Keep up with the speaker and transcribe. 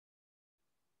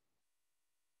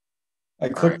I All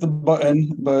right. clicked the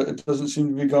button, but it doesn't seem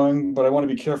to be going. But I want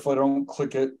to be careful I don't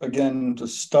click it again to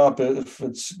stop it if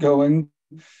it's going.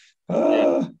 Yeah.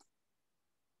 Uh,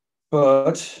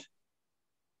 but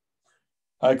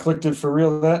I clicked it for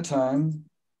real that time,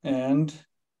 and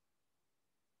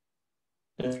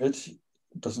it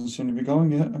doesn't seem to be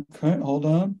going yet. Okay, hold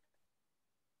on.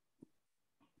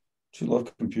 Do you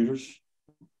love computers?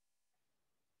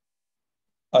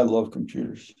 I love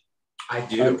computers. I I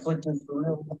do. clicked it for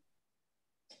real.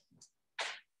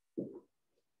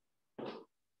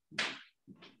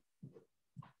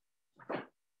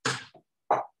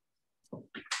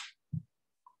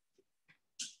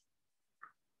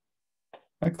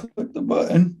 I clicked the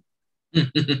button. You're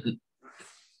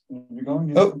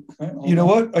going? Oh, okay, you know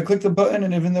what? I clicked the button,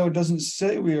 and even though it doesn't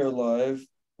say we are live,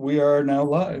 we are now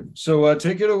live. So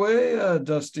take it away,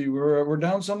 Dusty. We're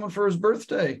down someone for his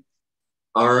birthday.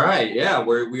 All right. Yeah,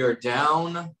 we are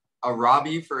down a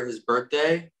Robbie for his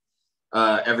birthday.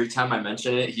 Every time I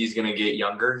mention it, he's gonna get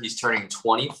younger. He's turning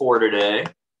 24 today,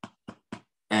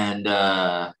 and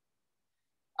I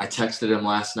texted him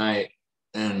last night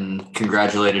and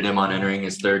congratulated him on entering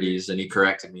his 30s, and he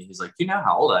corrected me. He's like, "You know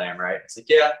how old I am, right?" It's like,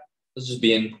 "Yeah, I was just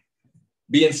being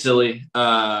silly."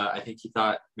 I think he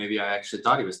thought maybe I actually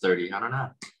thought he was 30. I don't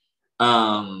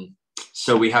know.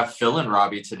 So we have Phil and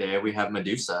Robbie today. We have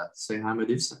Medusa. Say hi,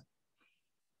 Medusa.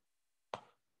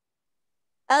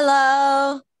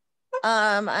 Hello.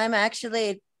 I'm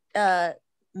actually Medusa.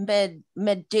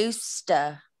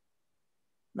 Medusa.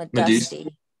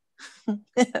 Medusty.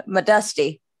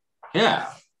 Medusty.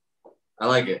 Yeah, I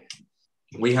like it.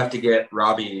 We have to get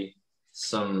Robbie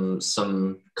some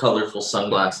colorful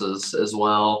sunglasses as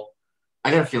well.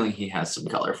 I got a feeling he has some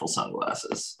colorful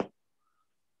sunglasses.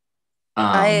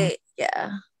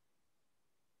 Yeah.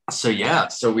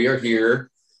 So we are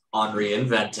here on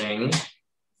Reinventing.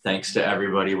 Thanks to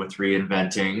everybody with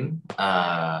Reinventing.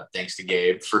 Thanks to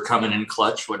Gabe for coming in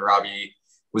clutch when Robbie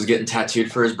was getting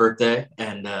tattooed for his birthday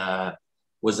and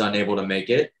was unable to make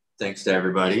it. Thanks to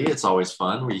everybody. It's always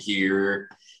fun. We here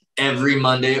every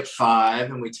Monday at 5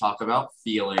 and we talk about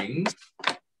feelings.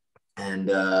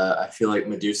 And I feel like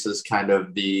Medusa's kind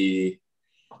of the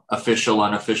official,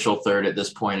 unofficial third at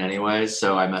this point anyway.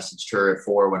 So I messaged her at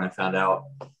 4 when I found out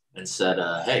and said,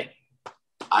 hey,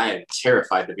 I am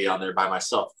terrified to be on there by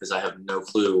myself because I have no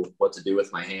clue what to do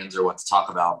with my hands or what to talk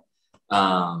about.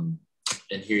 And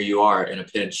here you are in a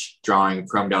pinch drawing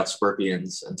chromed out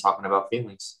scorpions and talking about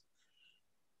feelings.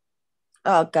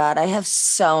 Oh God, I have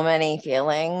so many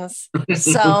feelings.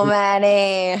 So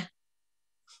many.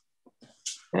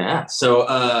 Yeah.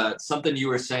 So something you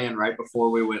were saying right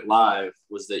before we went live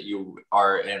was that you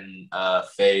are in a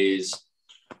phase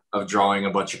of drawing a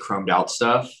bunch of chromed out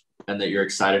stuff and that you're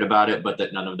excited about it, but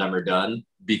that none of them are done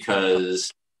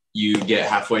because you get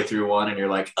halfway through one and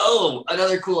you're like, oh,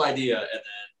 another cool idea. And then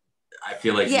I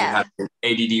feel like you have an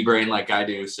ADD brain like I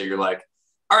do. So you're like,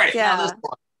 all right, now this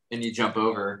one. And you jump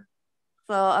over.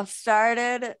 So I've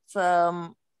started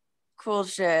some cool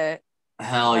shit.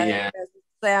 Hell yeah.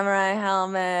 Samurai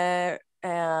helmet.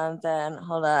 And then,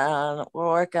 hold on, we're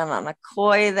working on a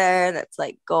koi there that's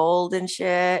like gold and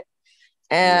shit.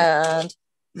 And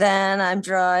then I'm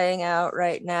drawing out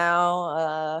right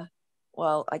now.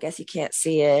 Well, I guess you can't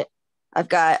see it. I've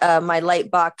got my light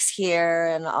box here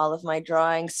and all of my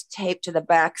drawings taped to the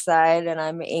backside, and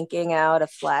I'm inking out a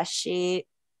flash sheet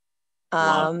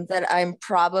that I'm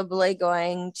probably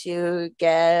going to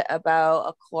get about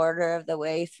a quarter of the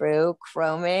way through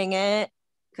chroming it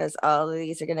because all of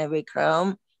these are going to be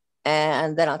chrome.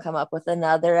 And then I'll come up with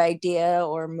another idea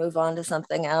or move on to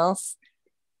something else.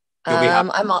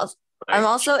 I'm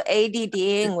also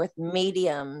ADDing with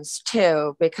mediums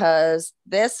too, because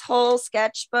this whole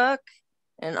sketchbook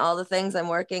and all the things I'm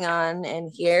working on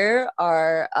in here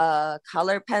are a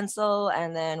color pencil.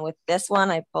 And then with this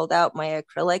one, I pulled out my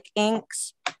acrylic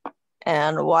inks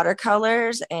and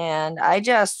watercolors. And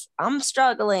I'm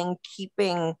struggling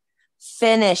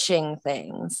finishing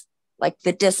things, like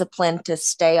the discipline to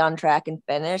stay on track and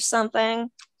finish something.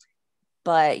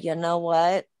 But you know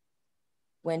what?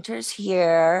 Winter's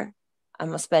here.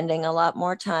 I'm spending a lot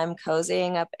more time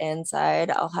cozying up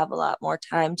inside. I'll have a lot more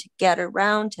time to get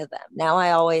around to them. Now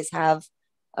I always have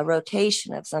a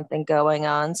rotation of something going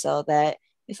on so that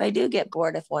if I do get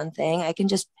bored of one thing, I can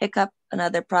just pick up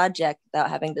another project without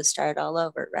having to start all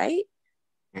over, right?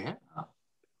 Yeah.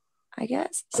 I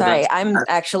guess. Sorry, I'm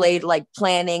actually like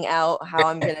planning out how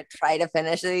I'm going to try to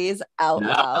finish these out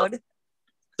loud.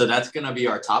 So that's going to be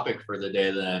our topic for the day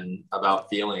then about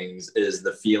feelings, is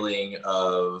the feeling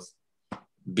of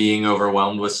being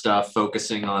overwhelmed with stuff,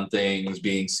 focusing on things,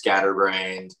 being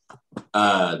scatterbrained.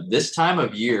 This time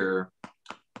of year,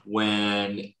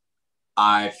 when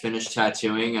I finished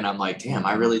tattooing and I'm like, damn,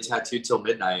 I really tattooed till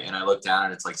midnight. And I look down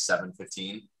and it's like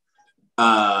 7:15.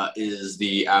 Is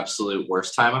the absolute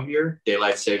worst time of year.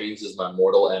 Daylight savings is my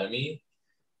mortal enemy.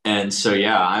 And so,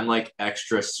 yeah, I'm like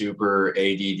extra super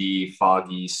ADD,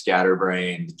 foggy,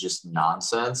 scatterbrained, just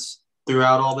nonsense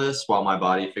throughout all this while my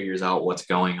body figures out what's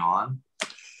going on.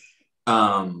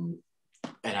 And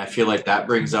I feel like that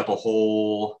brings up a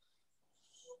whole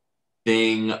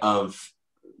thing of,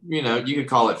 you know, you could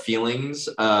call it feelings,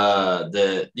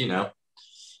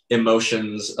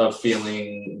 emotions of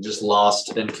feeling just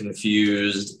lost and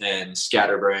confused and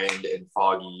scatterbrained and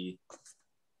foggy.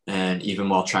 And even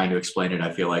while trying to explain it,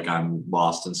 I feel like I'm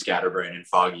lost and scatterbrained and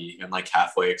foggy and like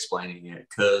halfway explaining it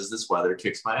because this weather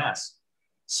kicks my ass.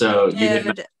 So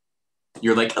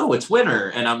you're like, oh, it's winter.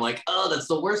 And I'm like, oh, that's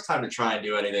the worst time to try and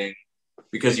do anything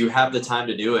because you have the time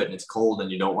to do it and it's cold and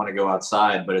you don't want to go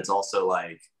outside. But it's also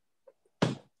like,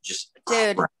 just.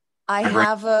 Dude, I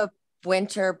have a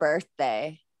winter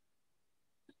birthday.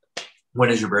 When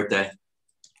is your birthday?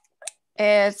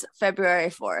 It's February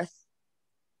 4th.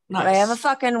 Nice. But I have a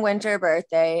fucking winter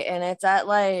birthday and it's at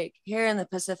like here in the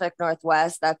Pacific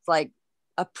Northwest. That's like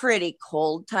a pretty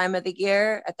cold time of the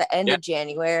year. At the end of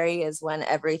January is when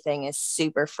everything is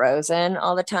super frozen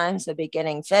all the time. So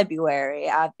beginning February,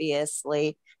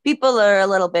 obviously, people are a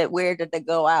little bit weirded to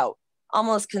go out.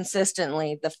 Almost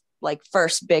consistently, the like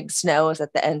first big snow is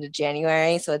at the end of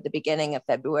January. So at the beginning of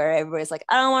February, everybody's like,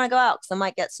 I don't want to go out because I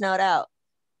might get snowed out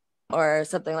or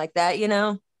something like that, you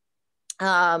know?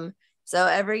 So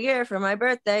every year for my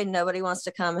birthday, nobody wants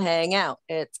to come hang out.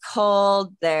 It's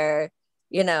cold. They're,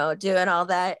 you know, doing all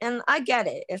that. And I get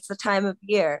it. It's the time of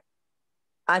year.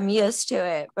 I'm used to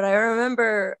it. But I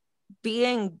remember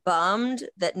being bummed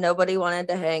that nobody wanted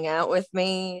to hang out with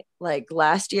me like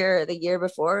last year or the year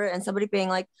before. And somebody being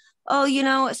like, oh, you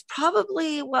know, it's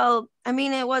probably, well, I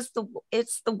mean,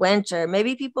 it's the winter.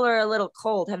 Maybe people are a little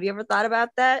cold. Have you ever thought about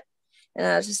that? And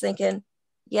I was just thinking,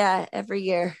 yeah, every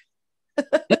year.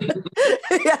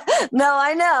 Yeah, no,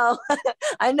 I know.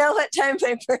 I know what time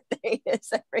my birthday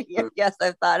is every year. Yes,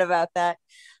 I've thought about that.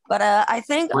 But I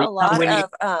think a lot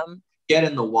of get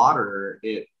in the water,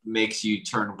 it makes you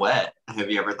turn wet.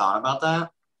 Have you ever thought about that?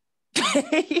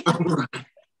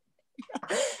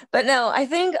 But no, I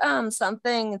think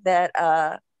something that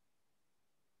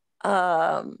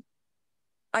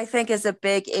I think is a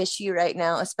big issue right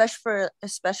now,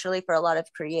 especially for a lot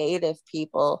of creative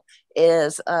people,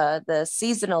 is the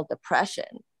seasonal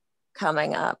depression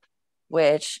coming up,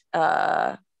 which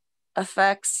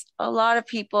affects a lot of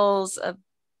people's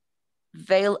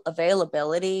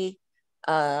availability,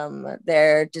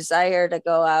 their desire to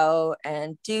go out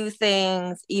and do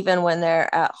things, even when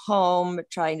they're at home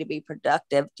trying to be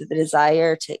productive. The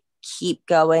desire to keep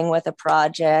going with a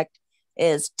project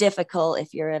is difficult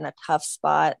if you're in a tough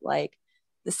spot. Like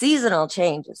the seasonal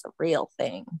change is a real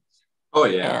thing. Oh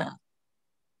yeah.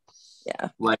 Yeah.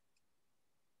 Like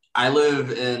I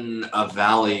live in a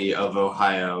valley of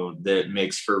Ohio that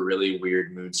makes for really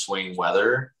weird mood swing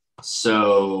weather.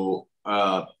 So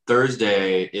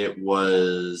Thursday it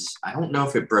was, I don't know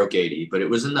if it broke 80, but it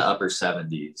was in the upper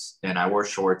 70s and I wore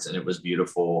shorts and it was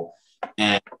beautiful.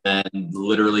 And then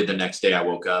literally the next day I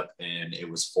woke up and it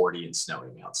was 40 and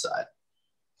snowing outside.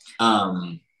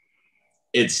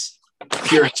 It's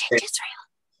pure. Climate change is real.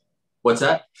 What's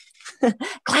that?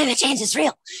 Climate change is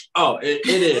real. Oh, it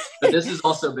is. But this has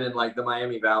also been like the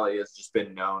Miami Valley has just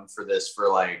been known for this for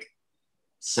like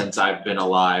since I've been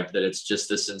alive, that it's just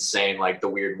this insane, like the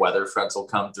weird weather fronts will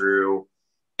come through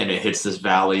and it hits this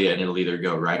valley and it'll either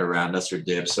go right around us or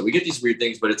dip. So we get these weird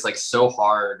things, but it's like so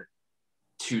hard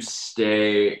to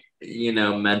stay, you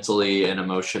know, mentally and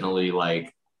emotionally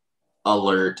like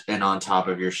alert and on top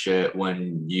of your shit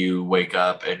when you wake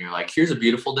up and you're like, here's a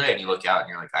beautiful day. And you look out and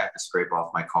you're like, I have to scrape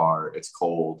off my car. It's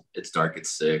cold. It's dark at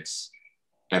 6.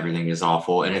 Everything is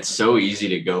awful. And it's so easy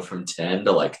to go from 10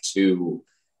 to like 2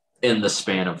 in the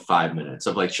span of 5 minutes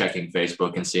of like checking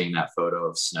Facebook and seeing that photo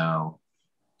of snow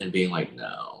and being like,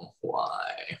 no,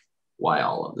 why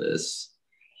all of this?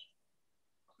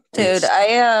 Dude,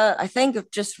 I think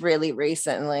of just really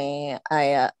recently,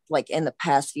 I like in the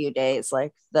past few days,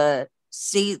 like it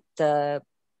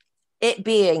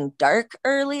being dark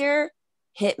earlier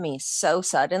hit me so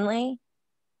suddenly.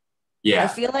 Yeah. I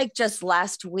feel like just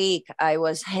last week I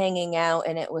was hanging out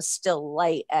and it was still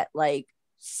light at like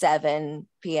 7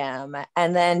 p.m.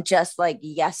 And then just like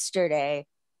yesterday,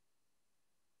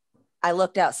 I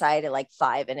looked outside at like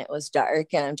 5 and it was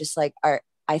dark. And I'm just like,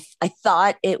 I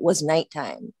thought it was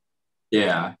nighttime.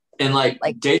 Yeah. And like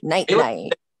night.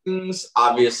 things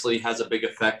obviously has a big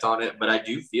effect on it, but I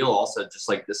do feel also just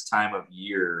like this time of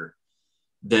year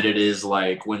that it is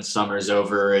like when summer's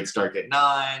over, it's dark at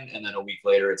 9, and then a week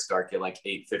later it's dark at like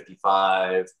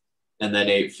 8:55, and then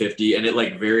 8:50, and it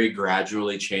like very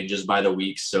gradually changes by the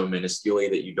week so minusculely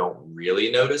that you don't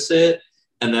really notice it.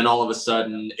 And then all of a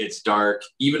sudden it's dark,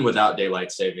 even without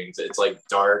daylight savings. It's like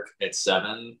dark at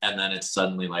 7, and then it's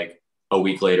suddenly like a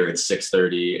week later it's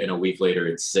 6:30, and a week later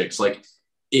it's 6. Like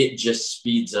it just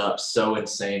speeds up so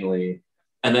insanely.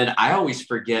 And then I always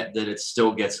forget that it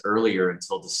still gets earlier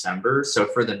until December. So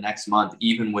for the next month,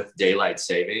 even with daylight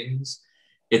savings,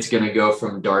 it's going to go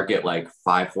from dark at like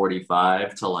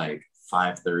 5:45 to like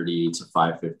 5:30 to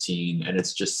 5:15. And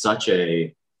it's just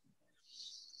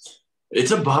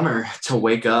it's a bummer to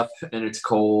wake up and it's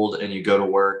cold, and you go to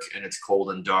work and it's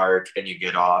cold and dark, and you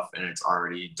get off and it's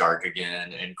already dark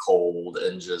again and cold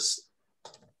and just,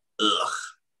 ugh.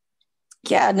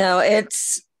 Yeah, no,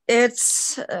 it's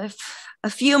a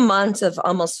few months of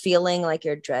almost feeling like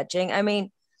you're dredging. I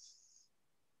mean,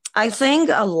 I think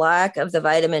a lack of the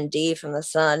vitamin D from the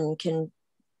sun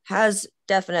has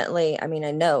definitely, I mean,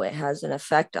 I know it has an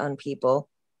effect on people.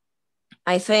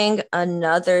 I think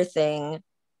another thing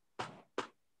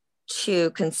to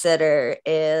consider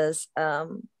is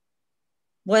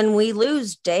when we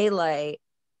lose daylight,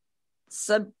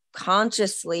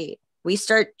 subconsciously we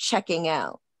start checking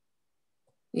out,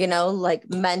 like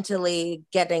mentally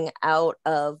getting out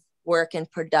of work and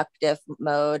productive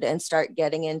mode and start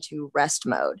getting into rest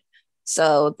mode.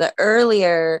 So the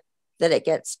earlier that it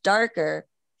gets darker,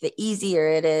 the easier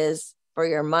it is for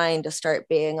your mind to start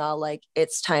being all like,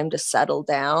 it's time to settle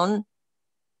down,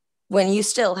 when you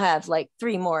still have like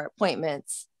 3 more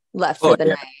appointments left for the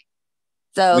night.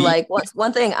 So like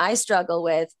one thing I struggle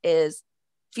with is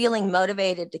feeling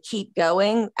motivated to keep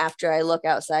going after I look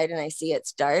outside and I see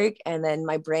it's dark. And then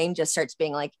my brain just starts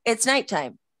being like, it's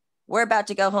nighttime. We're about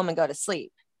to go home and go to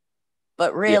sleep.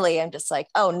 But really, I'm just like,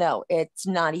 oh no, it's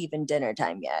not even dinner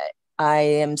time yet. I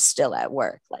am still at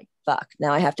work. Like, fuck.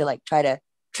 Now I have to like try to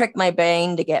trick my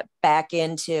brain to get back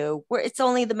into where it's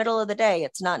only the middle of the day.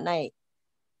 It's not night.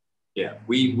 Yeah,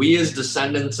 we as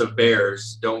descendants of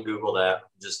bears, don't Google that.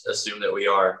 Just assume that we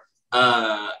are.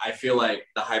 I feel like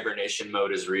the hibernation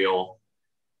mode is real,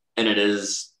 and it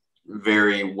is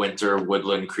very winter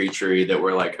woodland creaturey that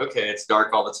we're like, okay, it's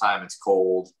dark all the time. It's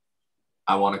cold.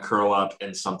 I want to curl up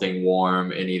in something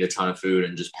warm and eat a ton of food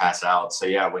and just pass out. So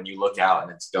yeah, when you look out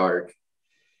and it's dark,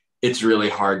 it's really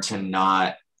hard to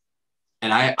not.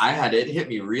 And I had it hit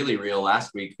me really real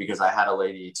last week because I had a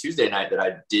lady Tuesday night that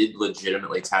I did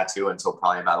legitimately tattoo until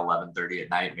probably about 11:30 at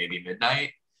night, maybe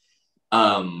midnight.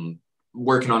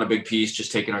 Working on a big piece,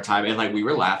 just taking our time. And like we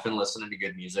were laughing, listening to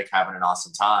good music, having an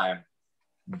awesome time.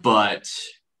 But,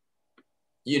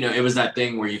 it was that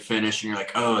thing where you finish and you're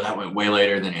like, oh, that went way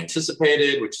later than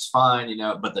anticipated, which is fine,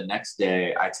 But the next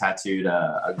day I tattooed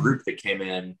a group that came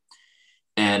in,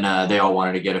 and they all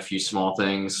wanted to get a few small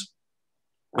things.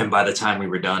 And by the time we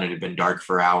were done, it had been dark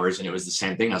for hours, and it was the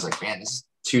same thing. I was like, man, this is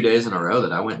 2 days in a row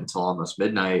that I went until almost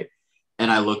midnight.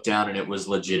 And I looked down and it was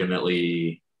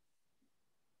legitimately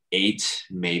 8,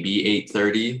 maybe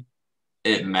 8:30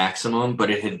 at maximum, but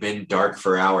it had been dark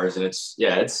for hours. And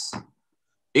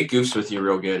it goofs with you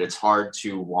real good. It's hard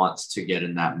to want to get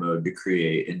in that mode to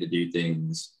create and to do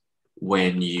things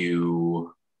when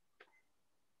you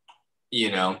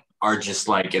are just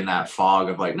like in that fog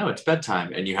of like, no, it's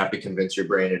bedtime, and you have to convince your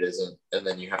brain it isn't, and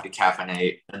then you have to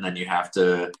caffeinate, and then you have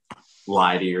to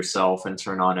lie to yourself and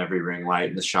turn on every ring light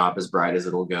in the shop as bright as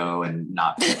it'll go and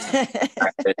not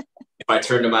if I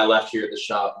turn to my left here at the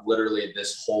shop, literally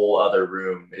this whole other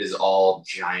room is all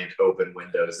giant open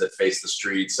windows that face the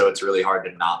street, so it's really hard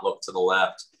to not look to the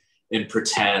left and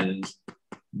pretend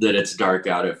that it's dark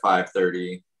out at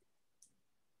 5:30.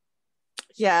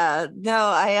 Yeah,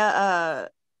 no,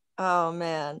 oh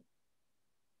man,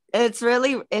 it's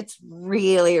really,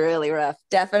 really rough.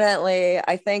 Definitely,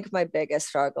 I think my biggest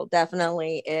struggle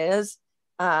definitely is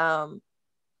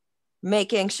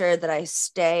making sure that I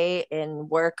stay in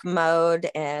work mode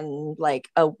and like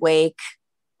awake,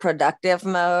 productive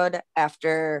mode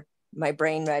after my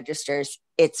brain registers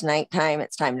it's nighttime,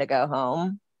 it's time to go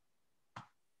home.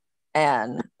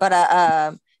 Do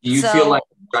you feel like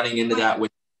running into that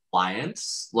with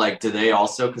clients? Like, do they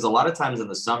also, because a lot of times in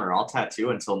the summer I'll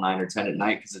tattoo until 9 or 10 at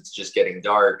night because it's just getting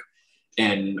dark,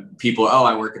 and people, oh,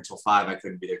 I work until 5, I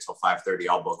couldn't be there till 5:30,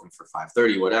 I'll book them for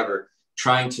 5:30, whatever.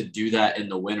 Trying to do that in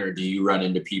the winter, do you run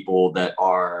into people that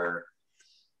are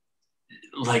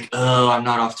like, oh, I'm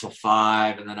not off till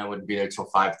 5, and then I wouldn't be there till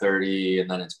 5:30,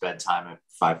 and then it's bedtime at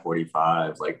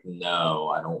 5:45? Like, no,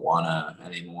 I don't wanna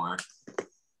anymore.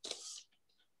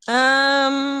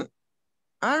 Um,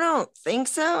 I don't think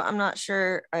so. I'm not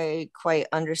sure I quite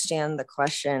understand the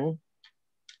question.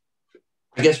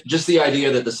 I guess just the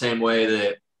idea that the same way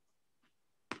that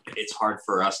it's hard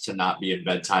for us to not be in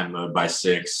bedtime mode by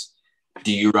 6,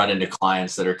 do you run into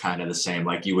clients that are kind of the same?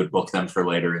 Like you would book them for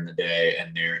later in the day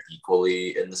and they're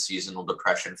equally in the seasonal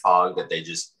depression fog that they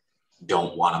just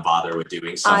don't want to bother with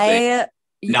doing something.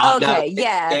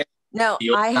 Yeah. No,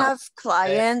 I have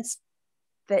clients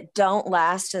that don't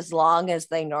last as long as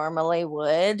they normally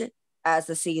would as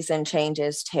the season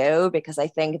changes too, because I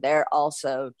think they're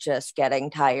also just getting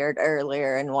tired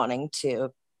earlier and wanting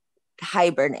to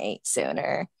hibernate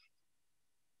sooner.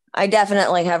 I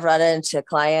definitely have run into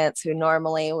clients who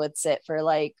normally would sit for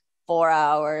like 4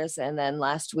 hours, and then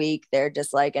last week they're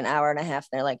just like an hour and a half.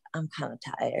 And they're like, I'm kind of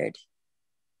tired.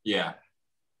 Yeah.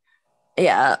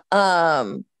 Yeah.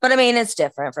 But I mean, it's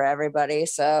different for everybody.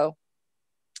 So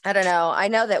I don't know. I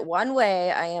know that one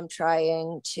way I am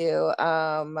trying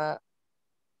to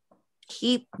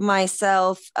keep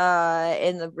myself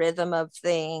in the rhythm of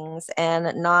things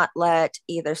and not let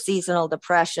either seasonal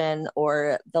depression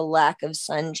or the lack of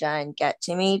sunshine get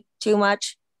to me too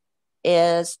much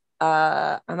is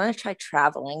I'm going to try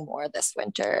traveling more this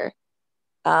winter.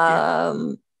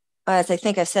 As I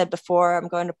think I said before, I'm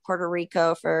going to Puerto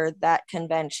Rico for that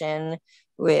convention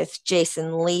with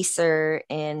Jason Leeser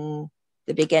in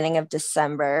the beginning of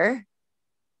December.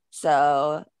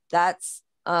 So that's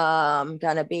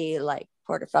gonna be like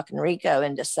Puerto fucking Rico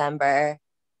in December.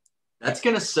 That's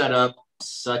gonna set up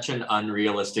such an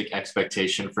unrealistic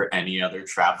expectation for any other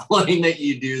traveling that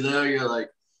you do though. You're like,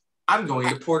 I'm going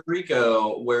to Puerto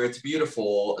Rico where it's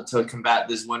beautiful to combat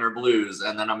this winter blues,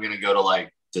 and then I'm gonna go to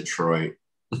like Detroit.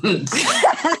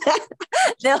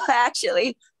 No,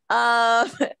 actually,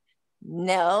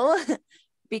 no,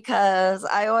 because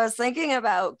I was thinking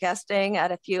about guesting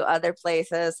at a few other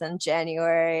places in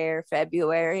January or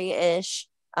February ish.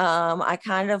 I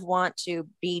kind of want to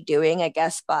be doing a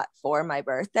guest spot for my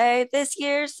birthday this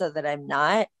year so that I'm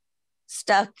not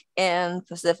stuck in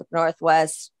Pacific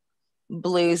Northwest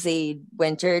bluesy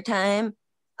winter time.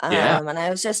 Yeah. And I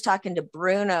was just talking to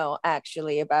Bruno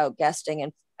actually about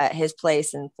guesting at his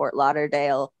place in Fort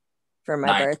Lauderdale for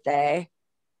my birthday.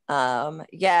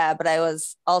 Yeah, but I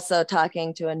was also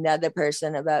talking to another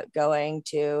person about going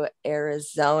to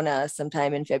Arizona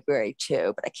sometime in February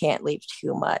too, but I can't leave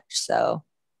too much. So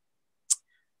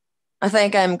I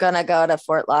think I'm gonna go to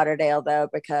Fort Lauderdale though,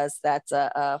 because that's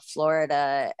a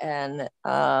Florida, and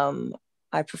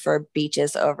I prefer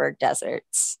beaches over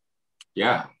deserts.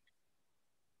 Yeah.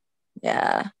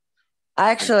 Yeah.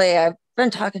 Actually, I've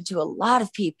been talking to a lot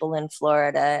of people in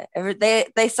Florida.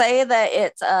 They say that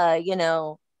it's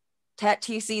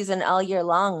tattoo season all year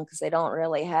long because they don't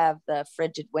really have the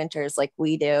frigid winters like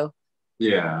we do.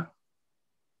 Yeah.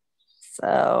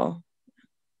 So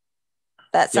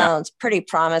that sounds pretty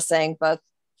promising, both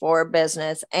for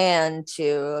business and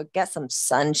to get some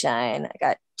sunshine. I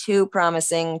got 2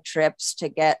 promising trips to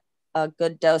get a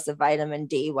good dose of vitamin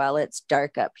D while it's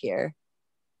dark up here.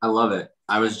 I love it.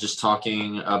 I was just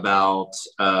talking about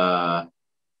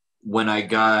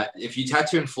if you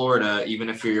tattoo in Florida, even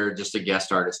if you're just a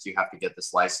guest artist, you have to get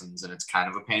this license, and it's kind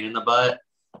of a pain in the butt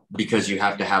because you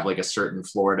have to have like a certain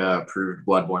Florida approved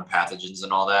bloodborne pathogens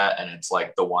and all that. And it's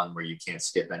like the one where you can't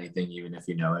skip anything, even if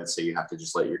you know it. So you have to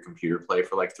just let your computer play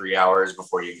for like 3 hours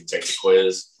before you can take the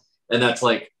quiz. And that's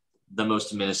like the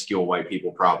most minuscule white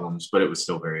people problems, but it was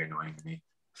still very annoying to me.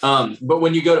 But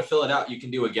when you go to fill it out, you can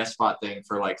do a guest spot thing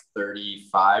for like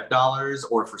 $35,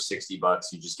 or for $60,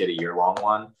 you just get a year-long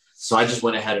one. So I just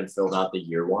went ahead and filled out the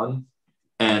year one.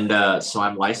 And so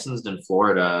I'm licensed in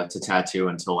Florida to tattoo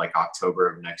until like October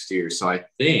of next year. So I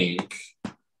think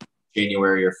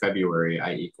January or February,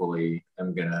 I equally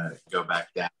am going to go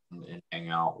back down and hang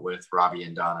out with Robbie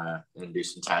and Donna and do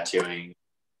some tattooing,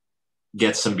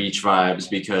 get some beach vibes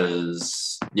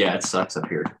because, yeah, it sucks up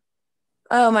here.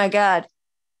 Oh my God.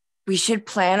 We should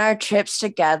plan our trips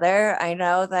together. I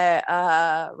know that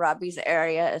Robbie's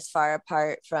area is far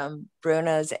apart from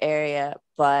Bruno's area,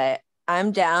 but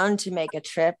I'm down to make a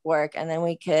trip work, and then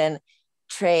we can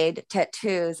trade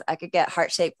tattoos. I could get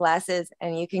heart-shaped glasses,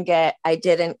 and you can get I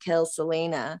Didn't Kill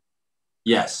Selena.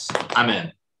 Yes, I'm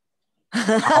in.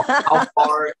 How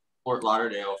far is Fort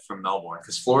Lauderdale from Melbourne?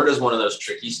 Because Florida is one of those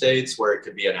tricky states where it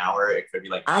could be an hour, it could be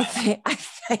like I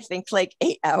think like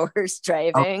 8 hours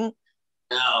driving. Oh.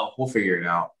 No, we'll figure it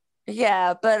out.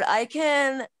 Yeah, but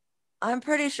I'm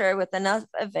pretty sure with enough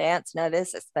advance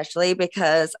notice, especially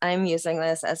because I'm using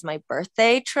this as my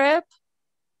birthday trip,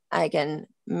 I can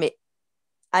make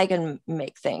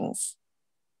things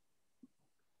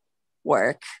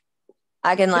work.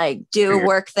 I can like do a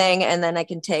work thing, and then I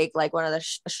can take like one of the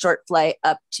a short flight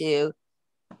up to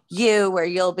you where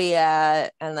you'll be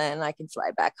at, and then I can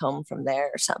fly back home from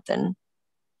there or something.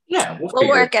 Yeah, we'll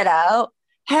work it out.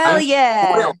 Hell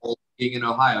yeah. Being in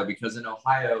Ohio, because in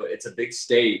Ohio it's a big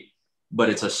state, but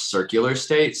it's a circular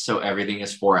state, so everything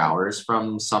is 4 hours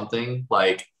from something.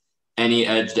 Like any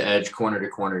edge to edge, corner to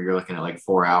corner, you're looking at like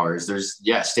 4 hours. There's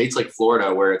states like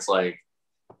Florida where it's like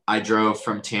I drove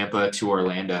from Tampa to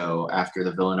Orlando after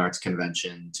the Villain Arts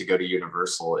Convention to go to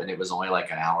Universal, and it was only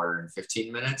like an hour and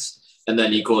 15 minutes. And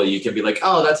then equally, you can be like,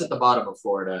 oh, that's at the bottom of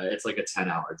Florida. It's like a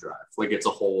 10-hour drive. Like it's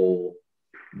a whole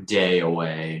day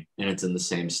away, and it's in the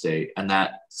same state. And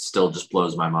that still just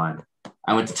blows my mind.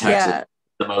 I went to Texas,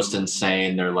 the most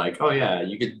insane. They're like, oh, yeah,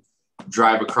 you could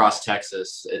drive across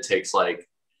Texas. It takes like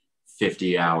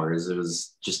 50 hours. It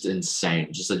was just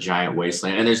insane, just a giant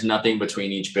wasteland. And there's nothing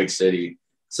between each big city.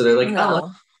 So they're like,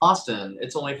 oh, Austin,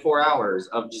 it's only 4 hours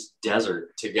of just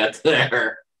desert to get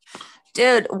there.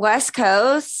 Dude, West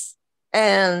Coast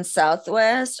and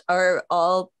Southwest are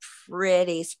all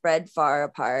pretty spread far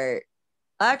apart.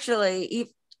 Actually,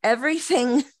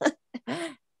 everything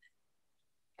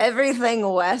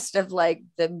west of like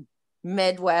the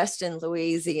Midwest and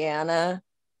Louisiana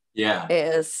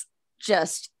is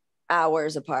just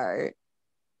hours apart.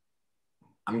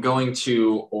 I'm going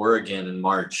to Oregon in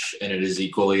March, and it is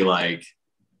equally like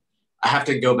I have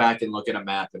to go back and look at a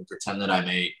map and pretend that I'm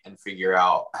 8 and figure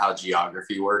out how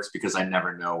geography works, because I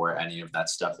never know where any of that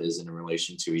stuff is in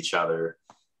relation to each other.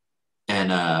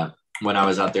 And when I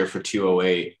was out there for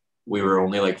 208, we were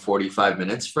only like 45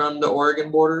 minutes from the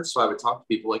Oregon border. So I would talk to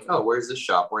people like, oh, where's this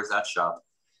shop? Where's that shop?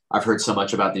 I've heard so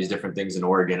much about these different things in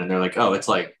Oregon, and they're like, oh, it's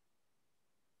like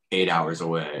 8 hours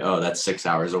away. Oh, that's 6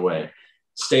 hours away.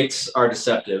 States are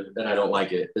deceptive, and I don't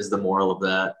like it, is the moral of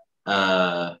that.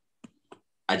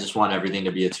 I just want everything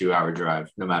to be a 2-hour drive,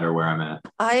 no matter where I'm at.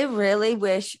 I really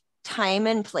wish time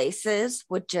and places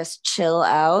would just chill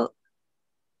out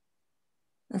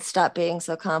and stop being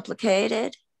so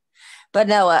complicated. But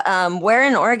no, where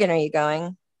in Oregon are you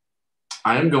going?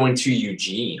 I am going to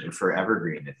Eugene for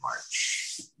Evergreen in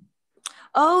March.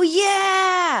 Oh,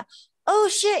 yeah. Oh,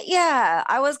 shit, yeah.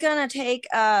 I was going to take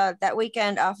that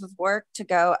weekend off of work to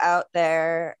go out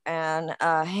there and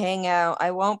hang out.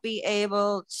 I won't be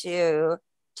able to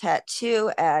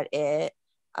tattoo at it,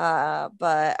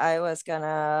 but I was going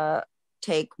to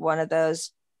take one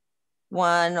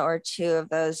or two of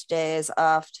those days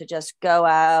off to just go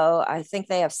out. I think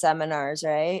they have seminars,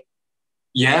 right?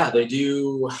 Yeah, they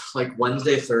do like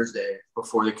Wednesday, Thursday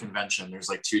before the convention. There's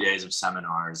like 2 days of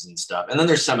seminars and stuff. And then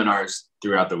there's seminars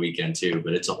throughout the weekend too,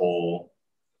 but it's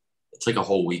like a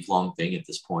whole week-long thing at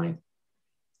this point.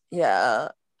 Yeah,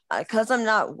 because I'm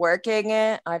not working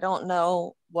it, I don't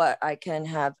know what I can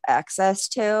have access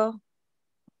to.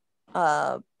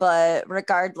 But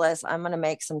regardless, I'm gonna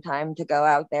make some time to go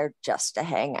out there just to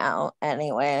hang out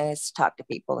anyways, talk to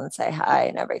people and say hi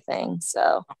and everything.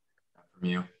 So from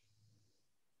you.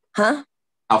 Huh?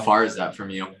 How far is that from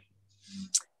you?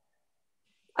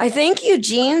 I think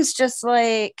Eugene's just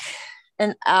like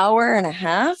an hour and a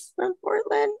half from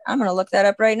Portland. I'm gonna look that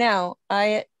up right now.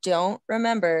 I don't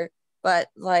remember, but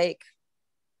like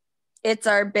it's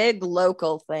our big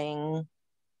local thing.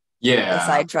 Yeah.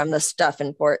 Aside from the stuff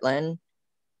in Portland.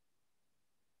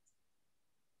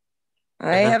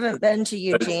 I haven't been to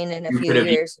Eugene in a few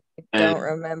years. I don't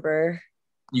remember.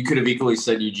 You could have equally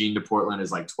said Eugene to Portland is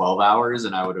like 12 hours,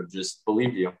 and I would have just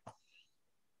believed you.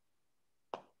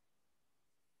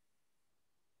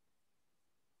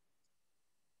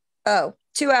 Oh,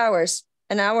 2 hours,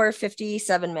 an hour,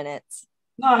 57 minutes.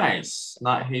 Nice.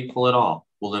 Not hateful at all.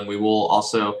 Well, then we're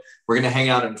going to hang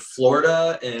out in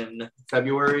Florida in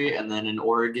February and then in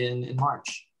Oregon in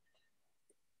March.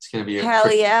 It's going to be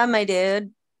hell yeah, my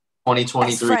dude.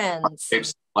 2023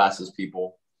 friends. Classes,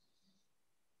 people.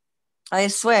 I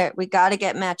swear, we got to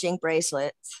get matching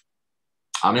bracelets.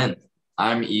 I'm in.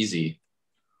 I'm easy.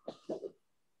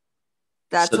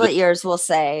 That's what yours will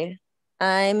say.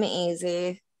 I'm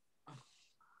easy.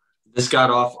 This got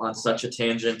off on such a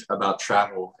tangent about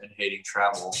travel and hating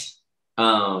travel.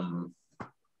 I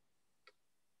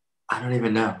don't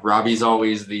even know. Robbie's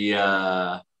always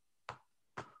the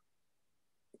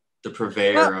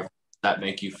purveyor of that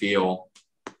make you feel.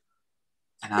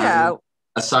 And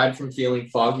aside from feeling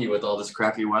foggy with all this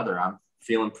crappy weather, I'm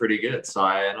feeling pretty good. So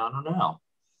I don't know.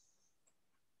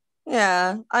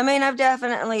 Yeah, I mean, I've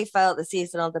definitely felt the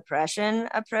seasonal depression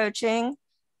approaching,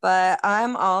 but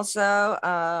I'm also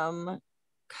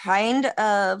kind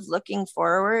of looking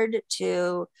forward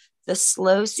to the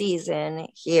slow season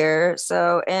here.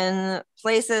 So in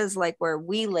places like where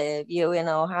we live, you in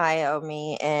Ohio,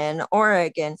 me in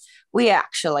Oregon, we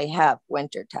actually have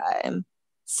winter time.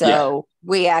 So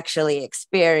we actually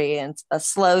experience a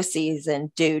slow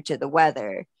season due to the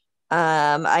weather.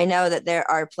 I know that there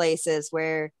are places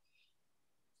where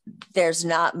there's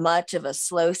not much of a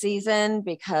slow season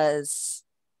because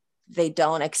they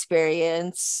don't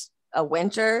experience a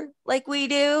winter like we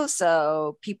do.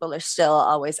 So people are still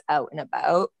always out and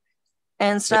about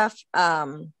and stuff.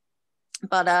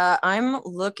 But I'm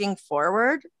looking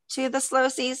forward to the slow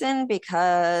season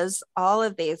because all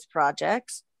of these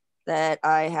projects that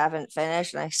I haven't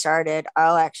finished and I started,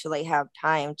 I'll actually have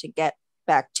time to get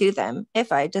back to them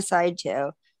if I decide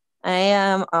to. I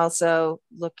am also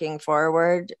looking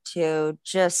forward to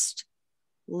just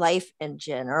life in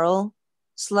general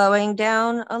slowing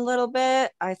down a little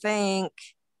bit. I think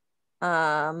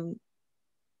um,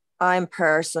 I'm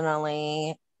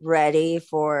personally ready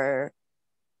for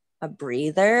a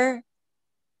breather,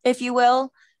 if you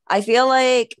will. I feel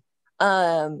like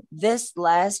this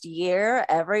last year,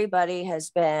 everybody has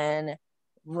been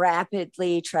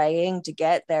rapidly trying to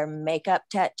get their makeup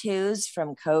tattoos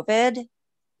from COVID.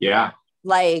 Yeah.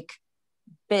 Like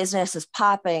business is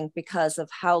popping because of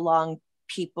how long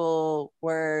people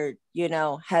were,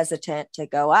 hesitant to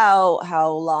go out,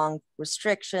 how long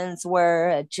restrictions were,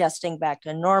 adjusting back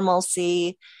to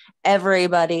normalcy.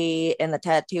 Everybody in the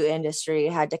tattoo industry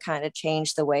had to kind of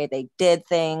change the way they did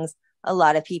things. A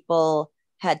lot of people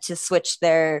had to switch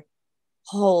their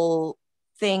whole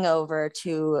thing over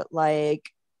to like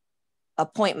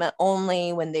appointment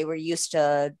only when they were used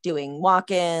to doing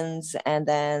walk-ins, and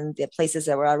then the places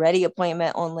that were already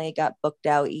appointment only got booked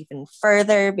out even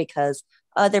further because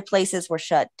other places were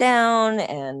shut down.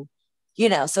 And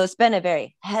so it's been a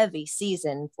very heavy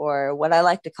season for what I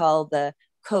like to call the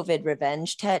COVID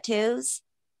revenge tattoos.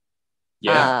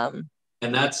 And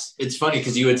it's funny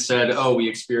because you had said, oh, we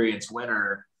experience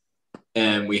winter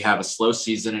and we have a slow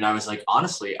season, and I was like,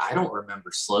 honestly, I don't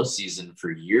remember slow season for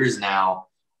years now.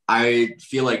 I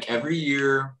feel like every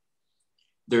year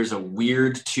there's a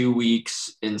weird 2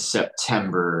 weeks in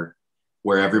September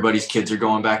where everybody's kids are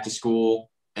going back to school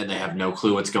and they have no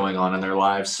clue what's going on in their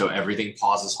lives. So everything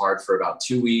pauses hard for about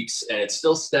 2 weeks, and it's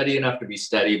still steady enough to be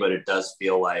steady, but it does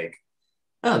feel like,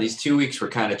 oh, these 2 weeks were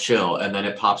kind of chill. And then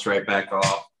it pops right back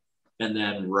off. And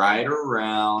then right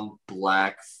around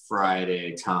Black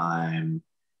Friday time,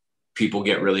 people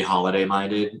get really holiday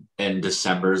minded, and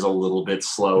December is a little bit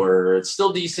slower. It's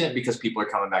still decent because people are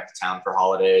coming back to town for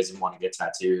holidays and want to get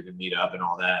tattooed and meet up and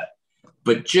all that,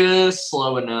 but just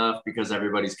slow enough because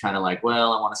everybody's kind of like,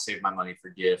 well, I want to save my money for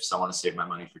gifts. I want to save my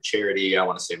money for charity. I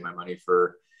want to save my money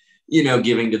for,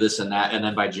 giving to this and that. And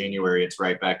then by January, it's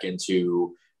right back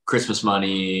into Christmas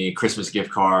money, Christmas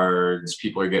gift cards.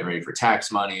 People are getting ready for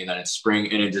tax money, and then it's spring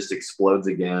and it just explodes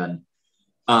again.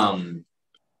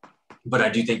 But I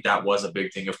do think that was a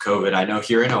big thing of COVID. I know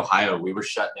here in Ohio, we were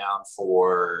shut down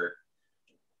for,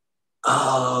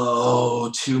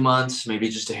 2 months, maybe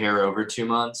just a hair over 2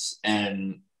 months.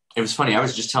 And it was funny. I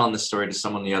was just telling this story to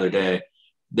someone the other day.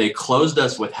 They closed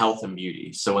us with health and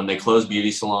beauty. So when they closed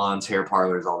beauty salons, hair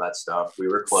parlors, all that stuff, we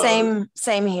were closed.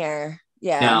 Same here.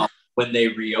 Yeah. Now, when they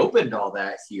reopened all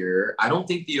that here, I don't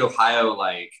think the Ohio,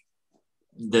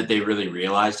 that they really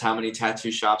realized how many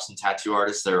tattoo shops and tattoo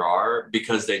artists there are,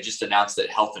 because they just announced that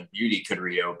health and beauty could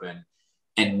reopen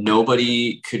and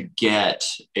nobody could get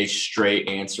a straight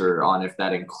answer on if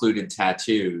that included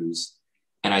tattoos.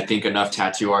 And I think enough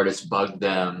tattoo artists bugged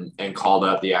them and called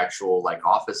out the actual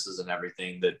offices and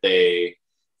everything that they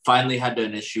finally had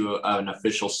to issue an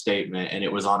official statement. And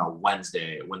it was on a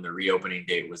Wednesday when the reopening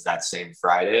date was that same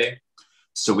Friday.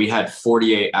 So we had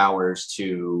 48 hours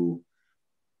to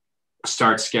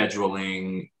start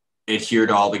scheduling, adhere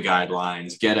to all the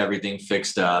guidelines, get everything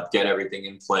fixed up, get everything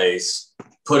in place,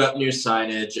 put up new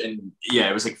signage. And yeah,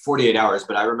 it was 48 hours.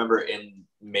 But I remember in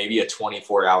maybe a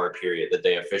 24-hour period that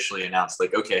they officially announced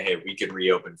okay, hey, we can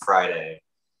reopen Friday.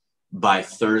 By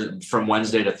from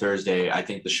Wednesday to Thursday, I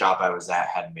think the shop I was at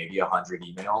had maybe 100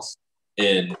 emails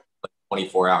in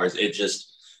 24 hours. It just,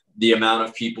 the amount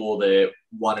of people that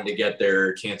wanted to get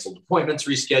their canceled appointments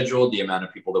rescheduled, the amount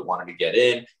of people that wanted to get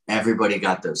in, everybody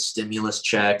got those stimulus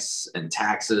checks and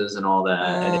taxes and all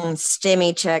that.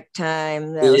 Stimmy check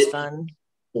time. That was fun.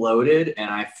 Exploded. And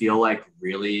I feel like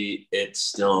really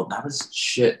that was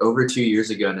shit over 2 years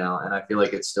ago now. And I feel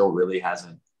like it still really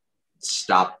hasn't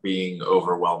stopped being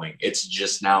overwhelming. It's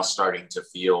just now starting to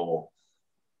feel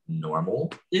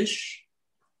normal-ish.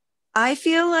 I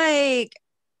feel like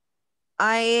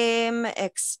I am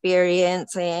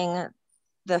experiencing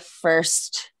the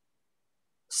first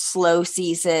slow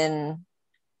season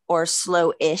or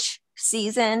slow-ish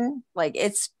season. Like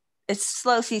it's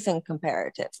slow season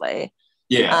comparatively.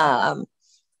 Yeah.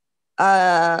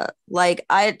 Like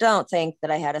I don't think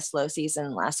that I had a slow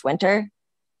season last winter.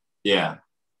 Yeah.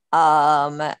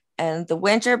 And the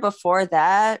winter before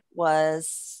that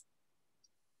was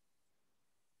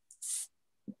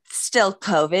still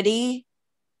COVID-y.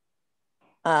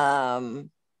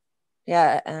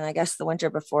 Yeah, and I guess the winter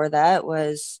before that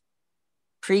was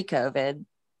pre-COVID.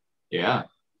 Yeah.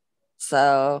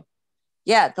 So,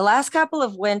 yeah, the last couple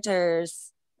of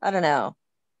winters, I don't know.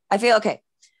 I feel okay.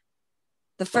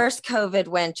 The first COVID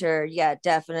winter, yeah,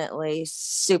 definitely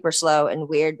super slow and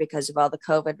weird because of all the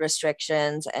COVID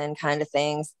restrictions and kind of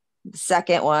things. The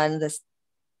second one, this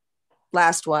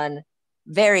last one,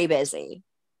 very busy.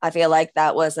 I feel like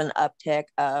that was an uptick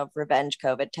of revenge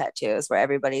COVID tattoos where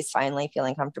everybody's finally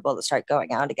feeling comfortable to start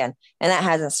going out again. And that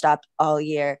hasn't stopped all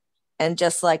year. And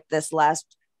just like this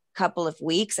last couple of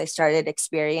weeks, I started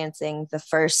experiencing the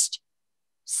first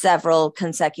several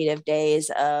consecutive days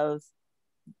of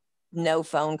no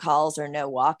phone calls or no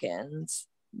walk-ins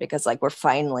because like we're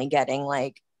finally getting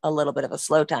like a little bit of a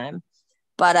slow time.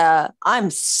 But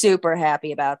I'm super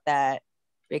happy about that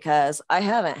because I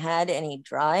haven't had any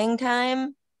drawing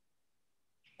time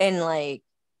in like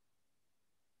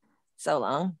so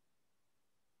long.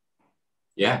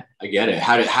 Yeah, I get it.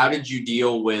 How did you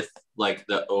deal with like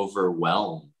the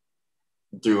overwhelm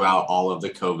throughout all of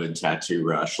the COVID tattoo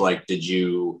rush? Like, did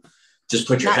you just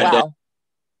put your Not head down, well.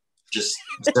 just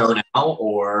zone out,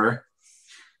 or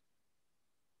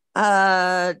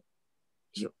Uh,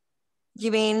 you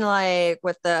mean like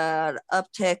with the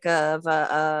uptick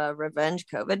of revenge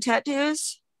COVID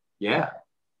tattoos? yeah,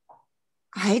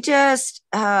 I just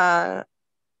well,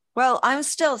 I'm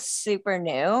still super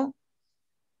new.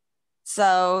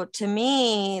 So to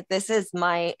me, this is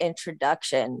my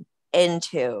introduction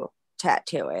into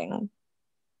tattooing.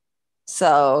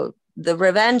 So the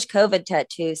revenge COVID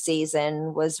tattoo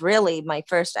season was really my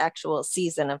first actual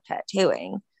season of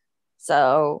tattooing.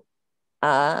 So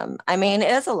I mean,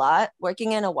 it is a lot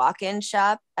working in a walk-in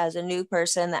shop as a new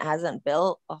person that hasn't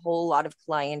built a whole lot of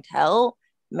clientele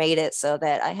made it so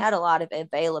that I had a lot of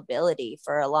availability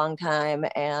for a long time.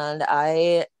 And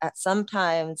I, at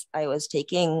sometimes I was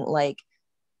taking like,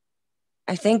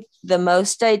 I think the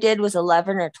most I did was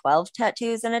 11 or 12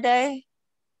 tattoos in a day.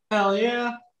 hell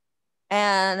yeah,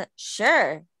 And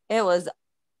sure, it was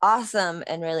awesome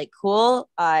and really cool.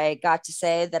 I got to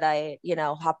say that I,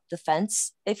 hopped the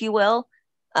fence, if you will.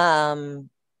 Um,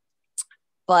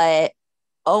 but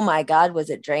oh my God, was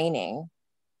it draining?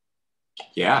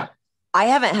 yeah, I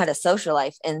haven't had a social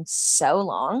life in so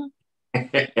long.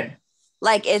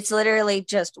 Like it's literally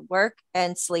just work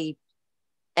and sleep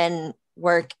and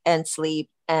work and sleep.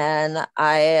 And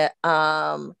if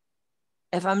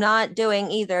I'm not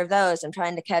doing either of those, I'm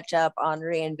trying to catch up on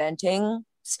reinventing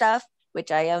stuff,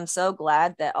 which I am so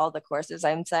glad that all the courses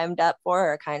I'm signed up for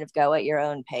are kind of go at your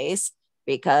own pace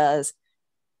because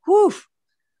whew,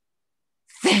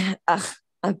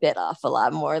 I bit off a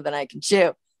lot more than I can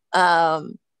chew.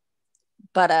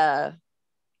 But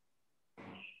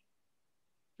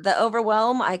the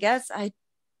overwhelm, I guess I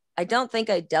don't think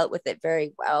I dealt with it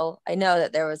very well. I know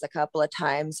that there was a couple of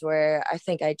times where I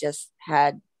think I just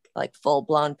had like full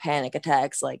blown panic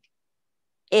attacks, like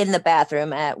in the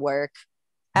bathroom, at work,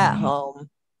 at home,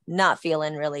 not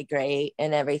feeling really great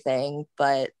and everything.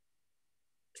 But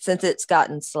since it's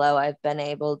gotten slow, I've been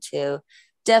able to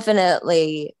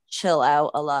definitely chill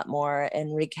out a lot more and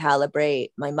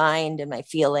recalibrate my mind and my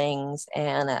feelings.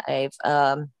 And I've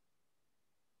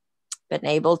been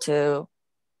able to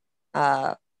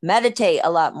meditate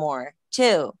a lot more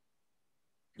too.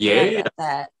 yeah.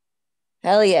 That.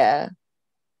 Hell yeah.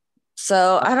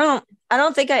 So I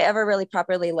don't think I ever really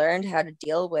properly learned how to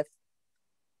deal with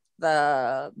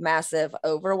the massive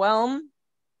overwhelm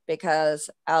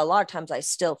because a lot of times I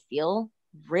still feel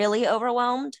really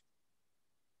overwhelmed.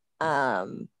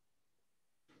 Um,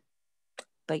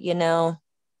 but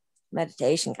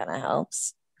meditation kind of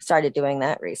helps. I started doing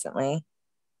that recently.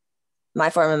 My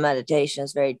form of meditation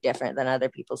is very different than other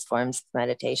people's forms of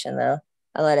meditation, though.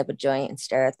 I light up a joint and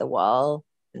stare at the wall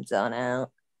and zone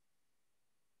out.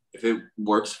 If it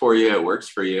works for you, it works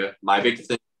for you. My big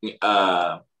thing,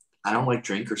 I don't like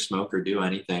drink or smoke or do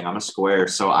anything. I'm a square,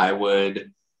 so I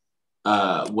would.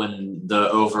 When the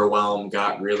overwhelm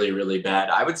got really, really bad,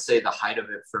 I would say the height of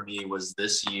it for me was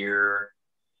this year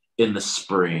in the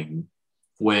spring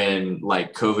when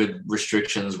like COVID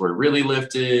restrictions were really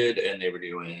lifted and they were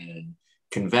doing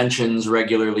conventions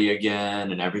regularly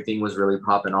again and everything was really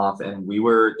popping off. And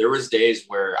there was days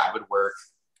where I would work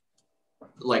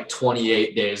like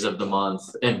 28 days of the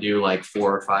month and do like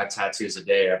 4 or 5 tattoos a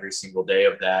day every single day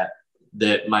of that,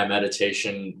 that my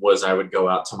meditation was I would go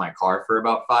out to my car for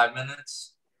about 5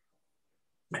 minutes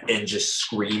and just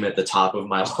scream at the top of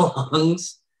my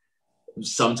lungs,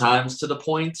 sometimes to the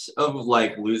point of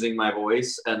like losing my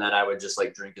voice. And then I would just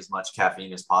like drink as much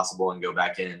caffeine as possible and go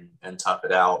back in and tough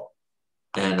it out.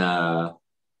 And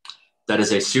that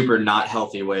is a super not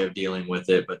healthy way of dealing with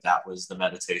it, but that was the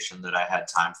meditation that I had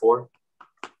time for.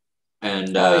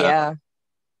 And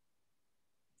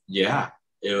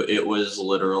it was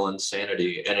literal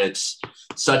insanity. And it's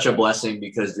such a blessing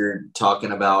because you're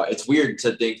talking about, it's weird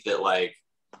to think that like,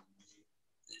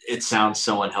 it sounds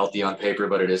so unhealthy on paper,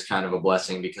 but it is kind of a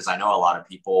blessing because I know a lot of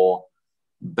people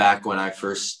back when I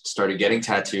first started getting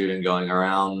tattooed and going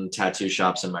around tattoo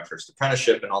shops in my first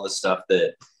apprenticeship and all this stuff,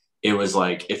 that it was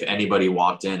like, if anybody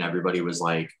walked in, everybody was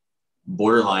like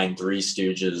borderline Three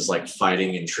Stooges, like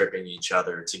fighting and tripping each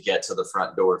other to get to the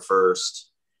front door first.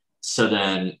 So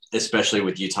then, especially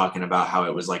with you talking about how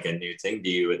it was like a new thing to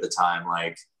you at the time,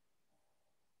 like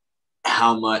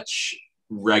how much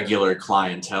regular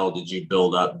clientele did you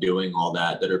build up doing all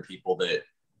that are people that,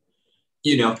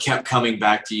 you know, kept coming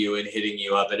back to you and hitting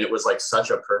you up? And it was like such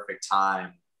a perfect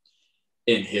time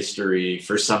in history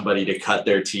for somebody to cut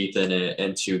their teeth in it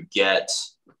and to get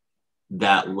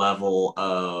that level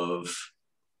of,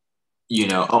 you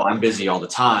know, oh, I'm busy all the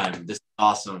time. This is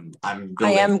awesome. I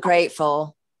am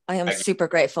grateful. I am super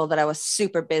grateful that I was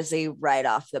super busy right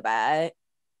off the bat.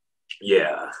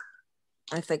 Yeah.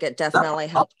 I think it definitely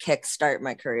helped kickstart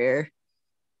my career.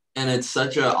 And it's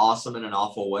such an awesome and an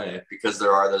awful way because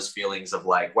there are those feelings of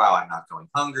like, wow, I'm not going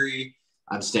hungry.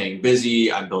 I'm staying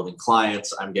busy. I'm building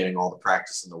clients. I'm getting all the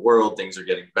practice in the world. Things are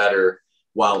getting better,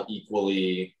 while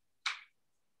equally,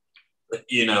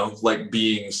 you know, like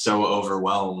being so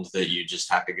overwhelmed that you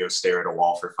just have to go stare at a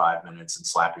wall for 5 minutes and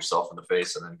slap yourself in the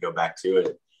face and then go back to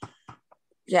it.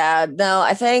 Yeah, no,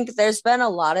 I think there's been a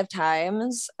lot of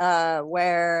times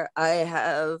where I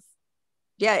have,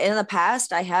 in the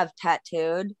past, I have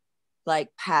tattooed like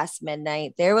past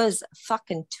midnight. There was a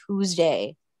fucking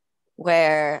Tuesday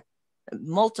where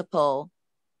multiple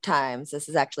times this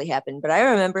has actually happened, but I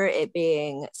remember it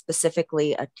being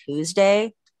specifically a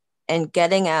Tuesday and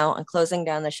getting out and closing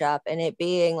down the shop and it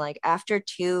being like after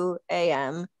 2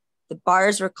 a.m., the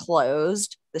bars were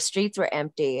closed, the streets were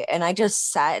empty, and I just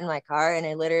sat in my car and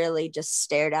I literally just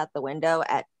stared out the window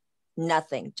at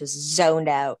nothing, just zoned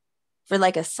out for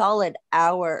like a solid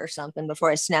hour or something before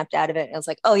I snapped out of it. And I was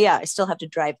like, oh yeah, I still have to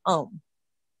drive home.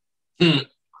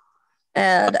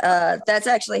 And that's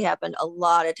actually happened a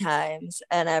lot of times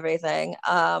and everything.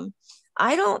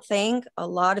 I don't think a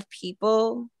lot of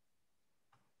people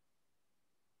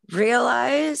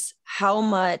realize how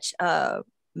much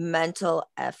mental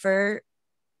effort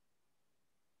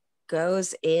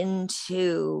goes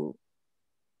into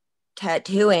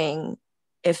tattooing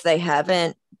if they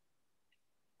haven't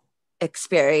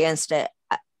experienced it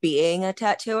being a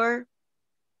tattooer.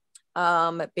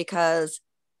 Because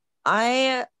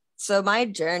my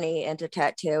journey into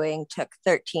tattooing took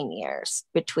 13 years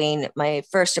between my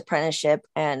first apprenticeship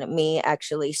and me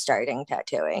actually starting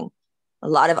tattooing. A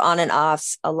lot of on and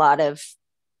offs, a lot of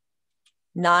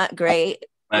not great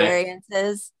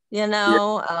experiences, you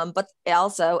know, but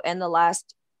also in the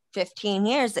last 15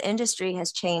 years, the industry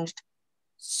has changed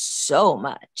so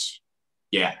much.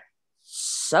 Yeah.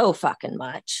 So fucking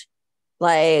much.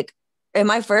 Like in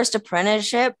my first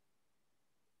apprenticeship,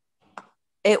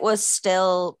 it was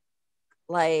still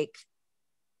like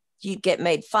you'd get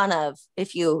made fun of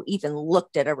if you even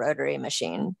looked at a rotary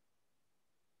machine.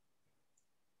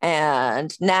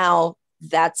 And now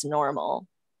that's normal.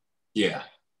 Yeah.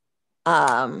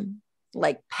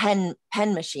 Like pen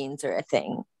machines are a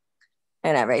thing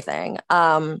and everything.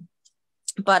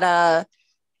 But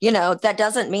you know, that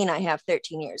doesn't mean I have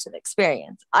 13 years of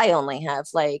experience. I only have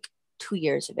like 2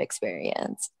 years of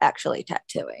experience actually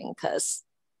tattooing because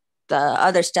the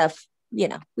other stuff, you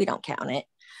know, we don't count it.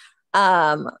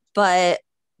 But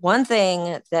one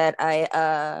thing that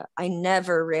I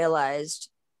never realized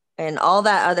in all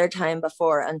that other time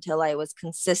before until I was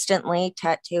consistently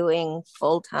tattooing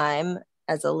full time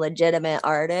as a legitimate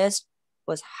artist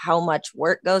was how much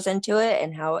work goes into it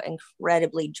and how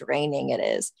incredibly draining it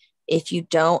is. If you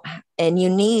don't, and you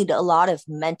need a lot of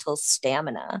mental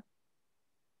stamina,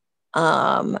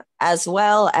 as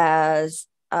well as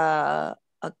a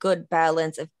good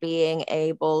balance of being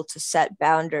able to set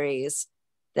boundaries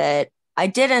that I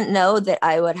didn't know that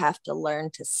I would have to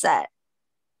learn to set.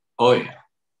 Oh, yeah.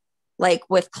 Like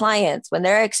with clients, when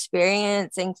they're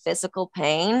experiencing physical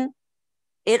pain,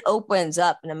 it opens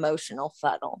up an emotional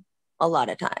funnel a lot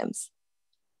of times.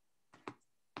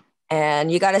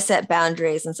 and you got to set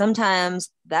boundaries, and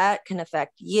sometimes that can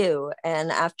affect you.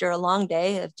 And after a long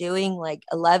day of doing like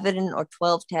 11 or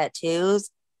 12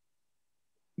 tattoos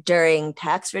during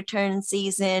tax return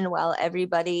season, while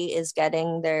everybody is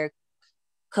getting their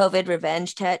COVID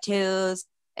revenge tattoos,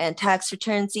 and tax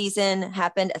return season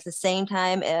happened at the same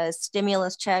time as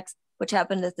stimulus checks, which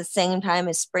happened at the same time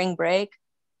as spring break.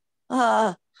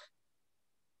 Yeah.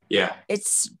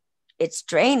 It's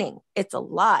draining. It's a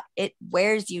lot. It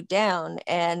wears you down.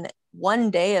 And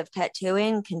one day of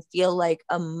tattooing can feel like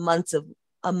a month's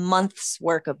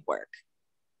work of work.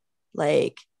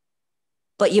 Like,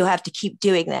 but you have to keep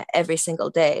doing that every single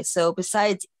day. So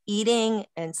besides eating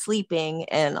and sleeping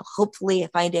and hopefully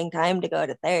finding time to go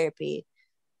to therapy,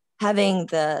 having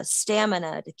the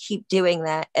stamina to keep doing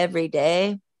that every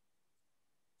day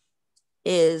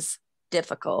is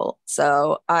difficult.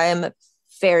 So I'm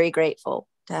very grateful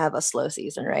to have a slow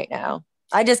season right now.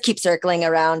 I just keep circling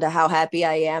around to how happy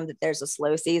I am that there's a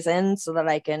slow season so that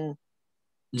I can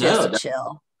just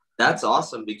chill. That's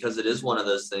awesome, because it is one of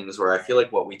those things where I feel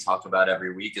like what we talk about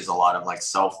every week is a lot of like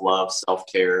self-love,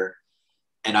 self-care.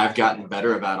 And I've gotten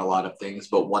better about a lot of things,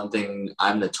 but one thing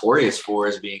I'm notorious for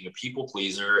is being a people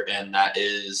pleaser. And that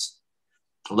is,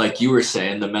 like you were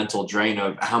saying, the mental drain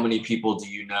of how many people do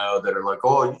you know that are like,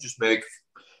 oh, you just make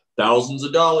thousands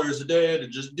of dollars a day to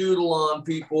just doodle on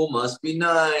people. Must be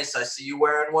nice. I see you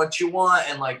wearing what you want.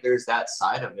 And like, there's that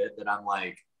side of it that I'm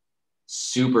like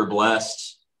super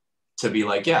blessed to be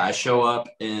like, yeah, I show up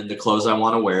in the clothes I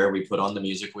want to wear. We put on the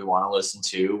music we want to listen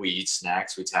to. We eat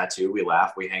snacks, we tattoo, we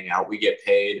laugh, we hang out, we get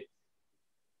paid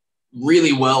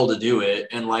really well to do it.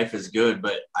 And life is good.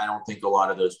 But I don't think a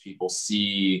lot of those people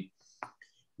see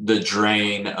the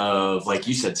drain of, like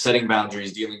you said, setting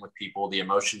boundaries, dealing with people, the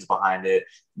emotions behind it.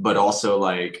 But also,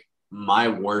 like, my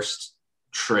worst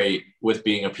trait with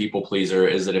being a people pleaser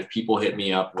is that if people hit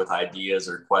me up with ideas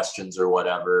or questions or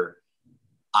whatever,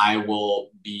 I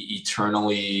will be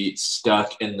eternally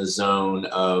stuck in the zone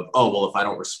of, oh, well, if I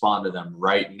don't respond to them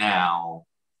right now,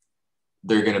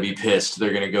 they're going to be pissed.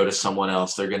 They're going to go to someone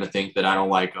else. They're going to think that I don't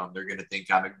like them. They're going to think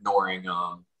I'm ignoring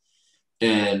them.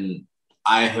 And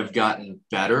I have gotten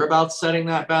better about setting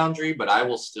that boundary, but I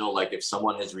will still, like, if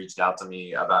someone has reached out to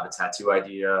me about a tattoo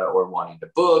idea or wanting to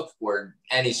book or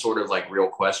any sort of like real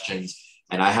questions,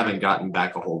 and I haven't gotten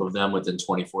back a hold of them within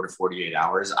 24 to 48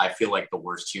 hours, I feel like the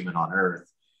worst human on earth,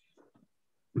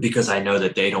 because I know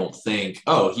that they don't think,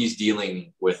 oh, he's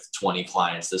dealing with 20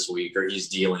 clients this week, or he's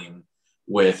dealing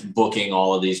with booking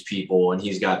all of these people and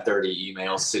he's got 30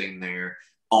 emails sitting there.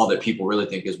 All that people really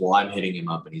think is, well, I'm hitting him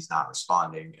up and he's not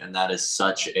responding. And that is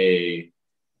that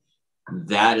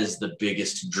is the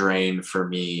biggest drain for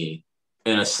me.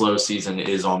 In a slow season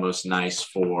is almost nice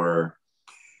for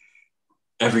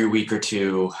every week or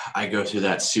two. I go through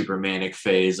that super manic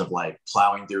phase of like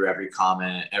plowing through every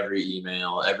comment, every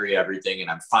email, everything. And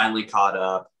I'm finally caught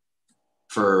up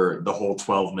for the whole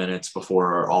 12 minutes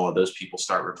before all of those people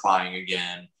start replying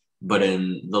again. But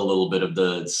in the little bit of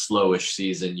the slowish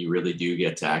season, you really do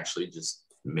get to actually just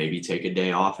maybe take a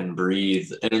day off and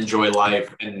breathe and enjoy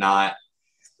life, and not,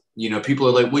 people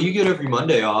are like, well, you get every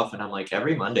Monday off. And I'm like,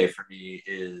 every Monday for me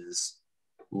is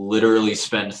literally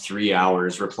spend 3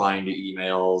 hours replying to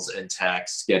emails and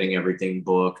texts, getting everything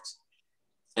booked.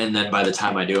 And then by the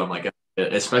time I do, I'm like,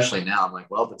 especially now, I'm like,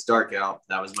 well, if it's dark out,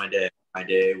 that was my day. My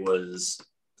day was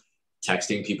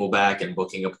texting people back and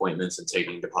booking appointments and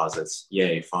taking deposits.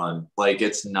 Yay, fun. Like,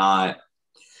 it's not,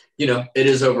 it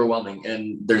is overwhelming.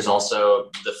 And there's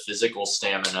also the physical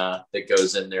stamina that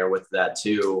goes in there with that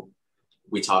too.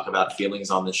 We talk about feelings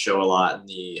on this show a lot, and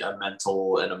the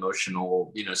mental and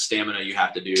emotional, stamina you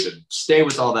have to do to stay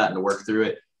with all that and to work through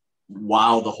it,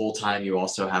 while the whole time you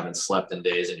also haven't slept in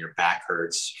days and your back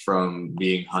hurts from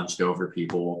being hunched over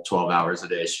people 12 hours a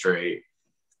day straight.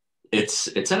 It's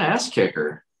an ass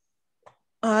kicker.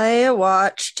 I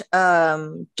watched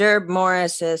Derb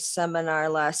Morris's seminar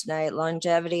last night,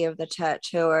 Longevity of the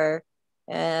Tattooer,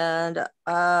 and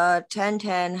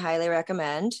 1010, highly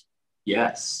recommend.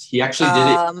 Yes, he actually did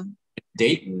it in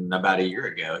Dayton about a year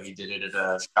ago. He did it at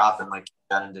a shop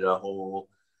and did a whole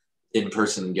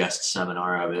in-person guest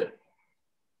seminar of it.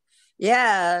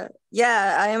 Yeah,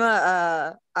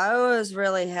 I was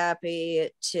really happy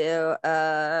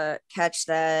to catch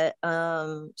that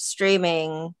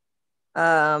streaming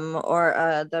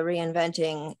or the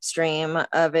reinventing stream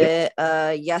of it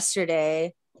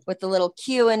yesterday, with the little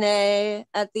Q&A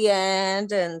at the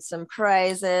end and some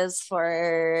prizes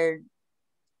for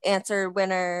answer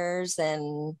winners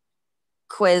and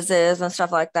quizzes and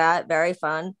stuff like that. Very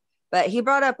fun. But he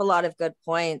brought up a lot of good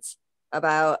points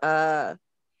about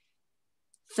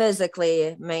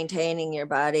physically maintaining your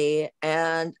body.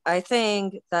 And I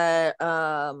think that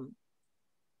a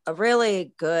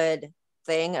really good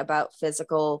thing about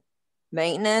physical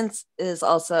maintenance is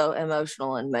also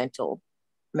emotional and mental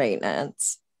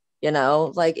maintenance. You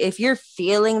know, like if you're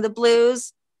feeling the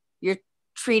blues, you're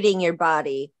treating your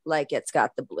body like it's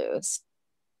got the blues.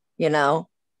 You know,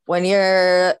 when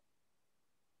you're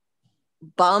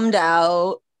bummed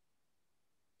out,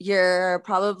 you're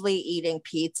probably eating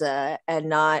pizza and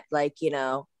not like, you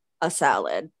know, a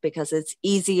salad because it's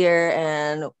easier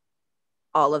and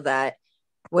all of that.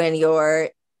 When you're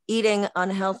eating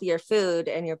unhealthier food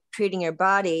and you're treating your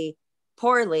body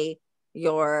poorly,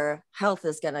 your health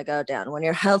is going to go down. When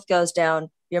your health goes down,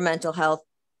 your mental health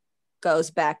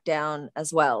goes back down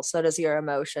as well. So does your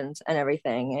emotions and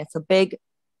everything. It's a big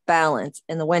balance.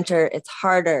 In the winter, it's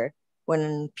harder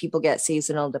when people get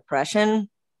seasonal depression.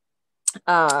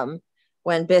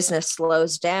 When business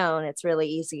slows down, it's really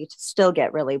easy to still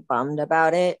get really bummed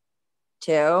about it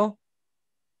too.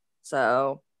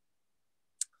 So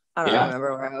I don't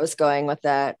remember where I was going with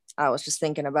that. I was just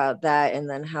thinking about that and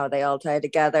then how they all tie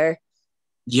together.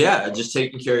 Yeah, just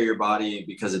taking care of your body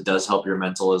because it does help your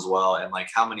mental as well. And like,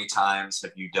 how many times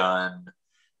have you done,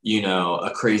 you know, a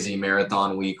crazy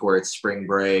marathon week where it's spring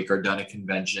break, or done a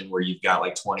convention where you've got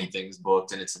like 20 things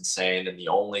booked and it's insane, and the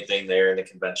only thing there in the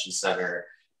convention center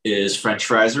is French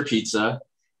fries or pizza,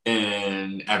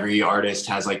 and every artist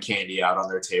has like candy out on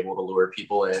their table to lure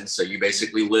people in. So you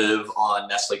basically live on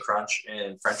Nestle Crunch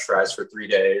and French fries for 3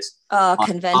 days.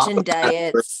 Convention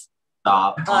diets.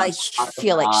 I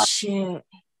feel like shit.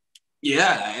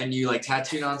 Yeah, and you like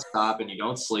tattoo nonstop and you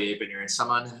don't sleep and you're in some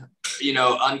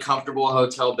uncomfortable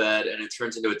hotel bed, and it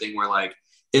turns into a thing where like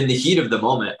in the heat of the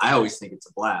moment, I always think it's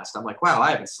a blast. I'm like, wow,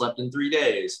 I haven't slept in 3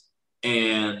 days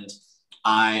and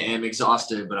I am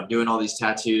exhausted, but I'm doing all these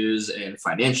tattoos and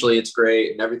financially it's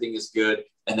great and everything is good.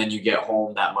 And then you get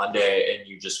home that Monday and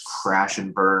you just crash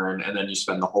and burn, and then you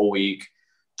spend the whole week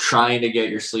trying to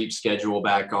get your sleep schedule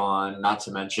back on, not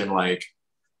to mention like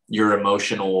your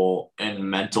emotional and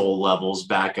mental levels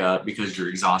back up because you're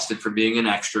exhausted from being an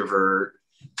extrovert.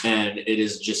 And it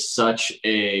is just such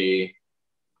a,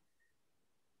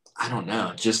 I don't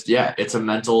know, just, yeah, it's a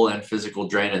mental and physical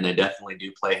drain, and they definitely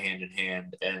do play hand in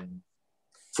hand. And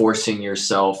forcing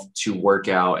yourself to work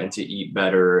out and to eat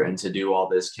better and to do all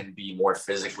this can be more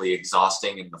physically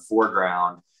exhausting in the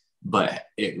foreground, but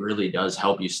it really does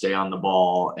help you stay on the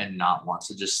ball and not want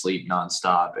to just sleep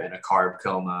nonstop in a carb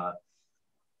coma.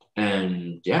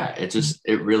 And yeah,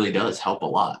 it really does help a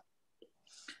lot.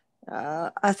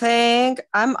 I think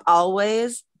I'm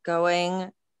always going,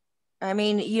 I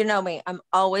mean, you know me, I'm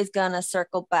always going to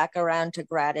circle back around to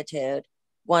gratitude.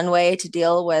 One way to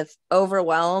deal with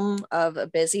overwhelm of a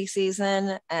busy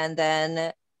season, and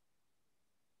then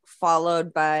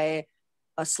followed by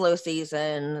a slow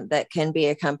season that can be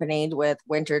accompanied with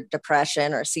winter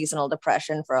depression or seasonal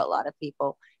depression for a lot of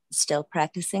people. Still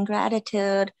practicing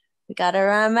gratitude. We got to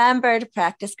remember to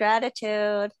practice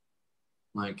gratitude.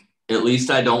 Like, at least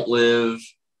I don't live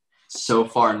so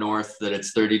far north that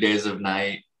it's 30 days of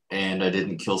night and I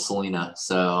didn't kill Selena.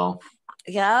 So,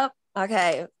 yep.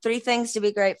 Okay. 3 things to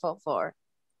be grateful for.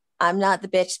 I'm not the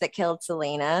bitch that killed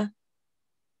Selena.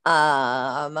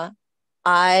 I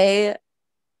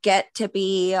get to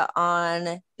be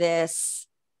on this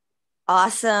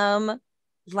awesome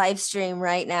live stream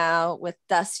right now with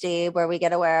Dusty, where we get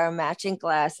to wear our matching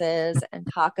glasses and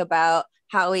talk about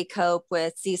how we cope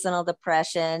with seasonal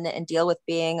depression and deal with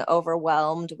being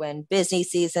overwhelmed when busy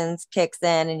seasons kicks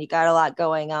in and you got a lot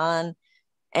going on.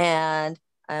 And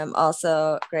I'm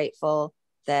also grateful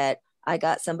that I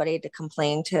got somebody to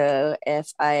complain to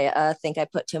if I think I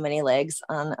put too many legs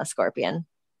on a scorpion.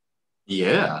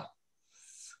 Yeah.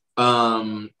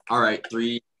 All right.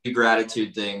 3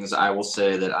 gratitude things. I will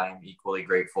say that I am equally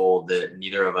grateful that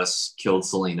neither of us killed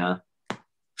Selena.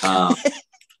 That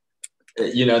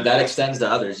extends to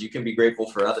others. You can be grateful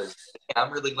for others.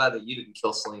 I'm really glad that you didn't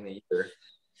kill Selena either,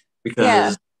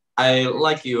 because I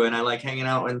like you and I like hanging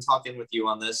out and talking with you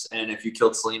on this. And if you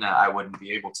killed Selena, I wouldn't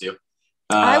be able to.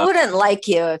 I wouldn't like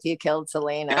you if you killed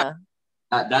Selena.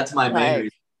 Yeah, that's my main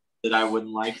reason that I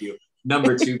wouldn't like you.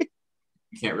 Number 2,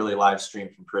 you can't really live stream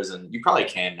from prison. You probably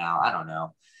can now. I don't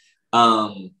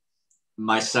know.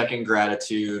 My second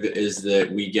gratitude is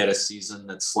that we get a season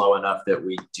that's slow enough that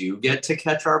we do get to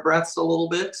catch our breaths a little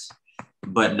bit,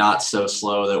 but not so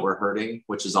slow that we're hurting,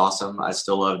 which is awesome. I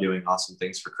still love doing awesome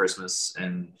things for Christmas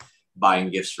and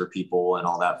buying gifts for people and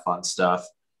all that fun stuff.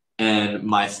 And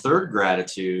my third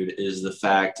gratitude is the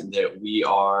fact that we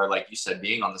are, like you said,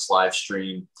 being on this live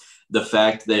stream, the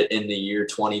fact that in the year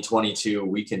 2022,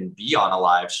 we can be on a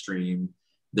live stream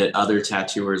that other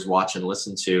tattooers watch and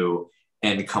listen to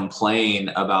and complain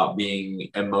about being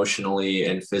emotionally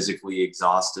and physically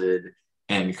exhausted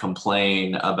and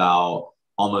complain about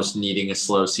almost needing a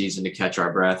slow season to catch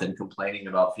our breath and complaining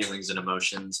about feelings and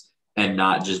emotions and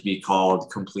not just be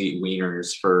called complete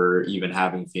wieners for even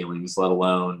having feelings, let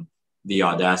alone the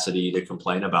audacity to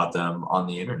complain about them on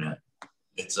the internet.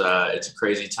 It's a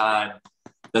crazy time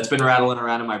that's been rattling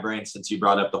around in my brain since you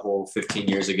brought up the whole 15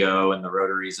 years ago and the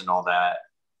rotaries and all that.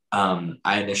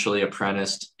 I initially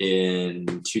apprenticed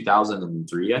in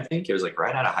 2003, I think. It was like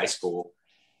right out of high school.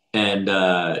 And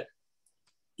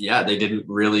yeah, they didn't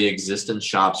really exist in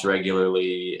shops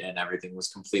regularly and everything was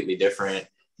completely different.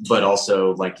 But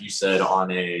also, like you said,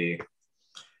 on a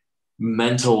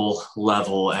mental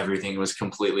level, everything was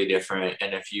completely different.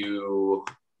 And if you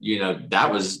know,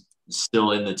 that was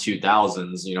still in the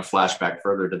 2000s, you know, flashback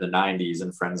further to the 90s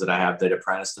and friends that I have that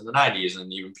apprenticed in the 90s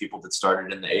and even people that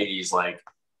started in the 80s, like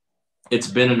it's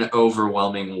been an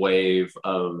overwhelming wave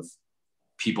of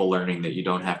people learning that you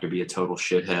don't have to be a total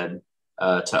shithead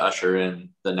to usher in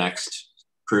the next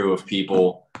crew of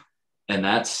people. And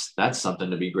that's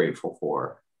something to be grateful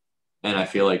for. And I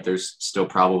feel like there's still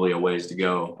probably a ways to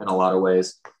go in a lot of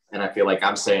ways. And I feel like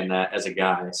I'm saying that as a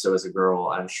guy. So as a girl,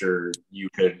 I'm sure you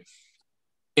could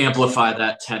amplify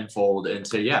that tenfold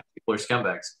into, yeah, people are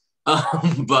scumbags.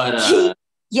 But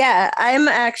yeah, I'm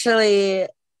actually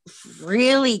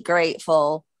really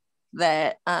grateful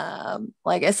that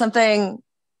like it's something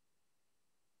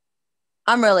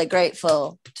I'm really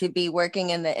grateful to be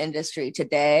working in the industry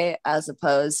today as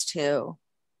opposed to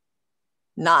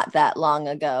not that long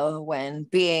ago when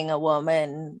being a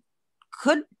woman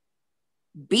could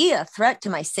be a threat to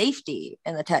my safety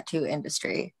in the tattoo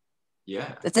industry.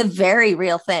 Yeah. It's a very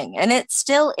real thing. And it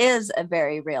still is a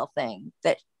very real thing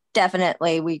that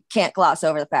definitely we can't gloss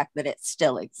over the fact that it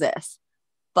still exists.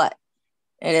 But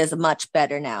it is much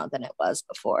better now than it was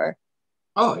before.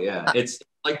 Oh, yeah. It's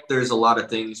like there's a lot of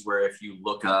things where if you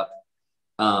look up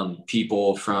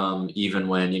people from even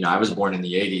when, you know, I was born in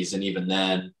the 80s and even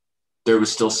then there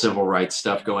was still civil rights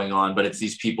stuff going on. But it's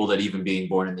these people that even being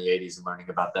born in the 80s and learning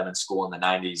about them in school in the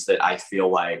 90s that I feel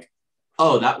like,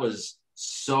 oh, that was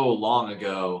so long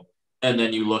ago. And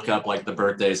then you look up like the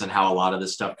birthdays and how a lot of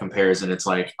this stuff compares. And it's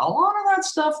like a lot of that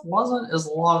stuff wasn't as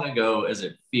long ago as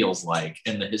it feels like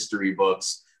in the history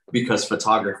books because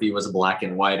photography was black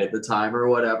and white at the time or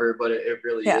whatever. But it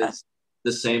really is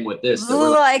the same with this.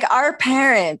 Like our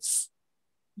parents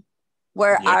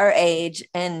were our age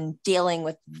and dealing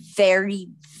with very,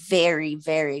 very,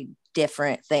 very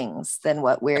different things than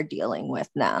what we're dealing with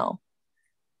now.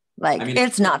 Like, I mean,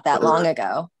 it's not that long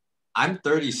ago. I'm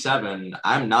 37.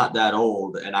 I'm not that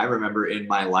old. And I remember in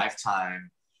my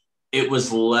lifetime, it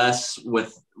was less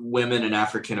with women and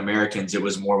African Americans. It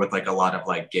was more with like a lot of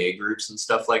like gay groups and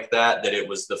stuff like that, that it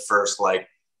was the first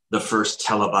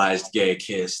televised gay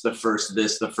kiss, the first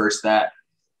this, the first that.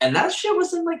 And that shit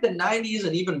was in like the 90s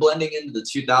and even blending into the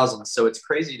 2000s. So it's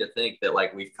crazy to think that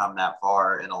like we've come that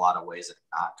far in a lot of ways and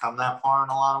not come that far in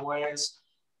a lot of ways.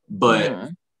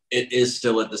 But it is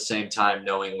still at the same time,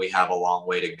 knowing we have a long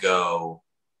way to go,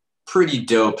 pretty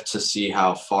dope to see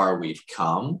how far we've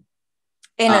come.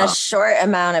 In a short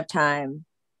amount of time.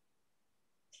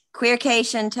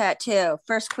 Queercation Tattoo,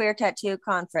 first queer tattoo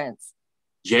conference.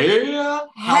 Yeah.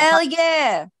 Hell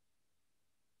yeah.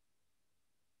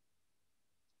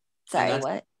 Sorry,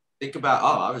 what? Think about,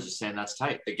 I was just saying that's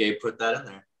tight that Gabe put that in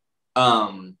there.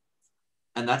 And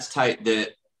that's tight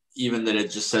that even that it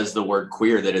just says the word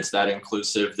queer, that it's that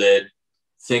inclusive, that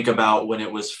think about when it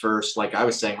was first, like I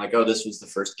was saying, like, oh, this was the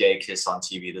first gay kiss on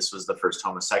TV. This was the first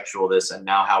homosexual this, and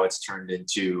now how it's turned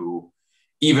into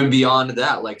even beyond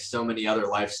that, like so many other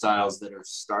lifestyles that are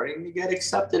starting to get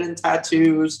accepted in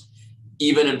tattoos,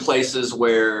 even in places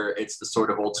where it's the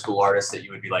sort of old school artists that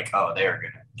you would be like, oh, they're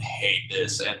going to hate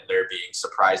this. And they're being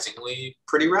surprisingly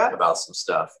pretty rad about some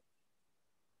stuff.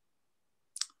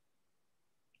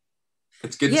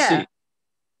 It's good to see.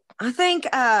 I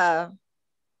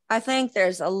think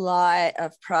there's a lot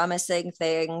of promising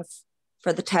things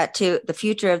for the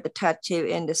future of the tattoo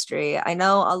industry. I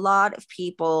know a lot of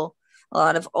people, a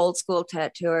lot of old school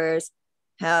tattooers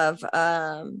have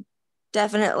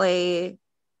definitely,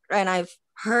 and I've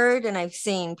heard and I've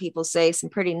seen people say some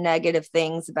pretty negative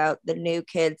things about the new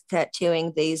kids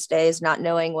tattooing these days, not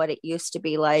knowing what it used to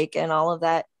be like and all of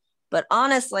that. But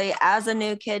honestly, as a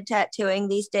new kid tattooing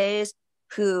these days,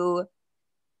 who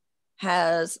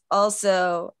has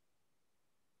also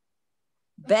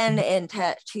been in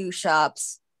tattoo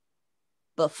shops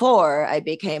before I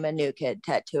became a new kid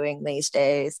tattooing these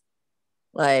days,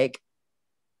 like,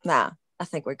 I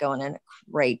think we're going in a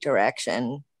great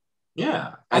direction.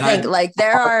 Yeah. I think like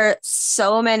there are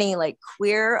so many like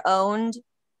queer owned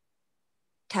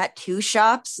tattoo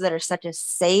shops that are such a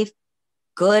safe,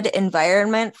 good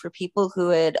environment for people who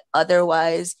would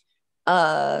otherwise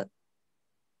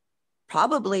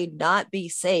probably not be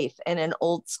safe in an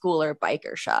old school or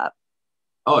biker shop.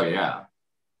 Oh yeah.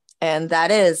 And that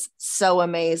is so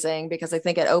amazing because I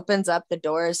think it opens up the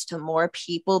doors to more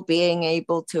people being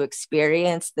able to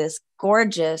experience this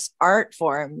gorgeous art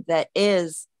form that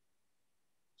is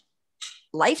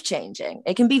life-changing.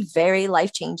 It can be very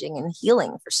life-changing and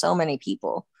healing for so many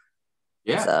people.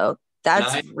 Yeah. So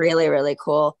that's really, really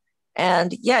cool.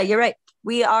 And yeah, you're right.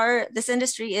 This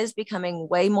industry is becoming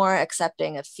way more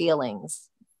accepting of feelings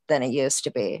than it used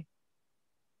to be.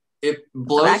 It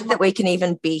blows. The fact that we can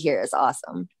even be here is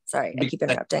awesome. Sorry, I keep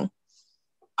interrupting.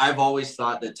 I've always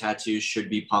thought that tattoos should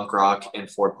be punk rock and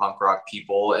for punk rock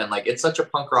people. And like, it's such a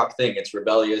punk rock thing. It's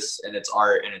rebellious and it's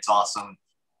art and it's awesome.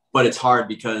 But it's hard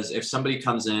because if somebody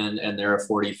comes in and they're a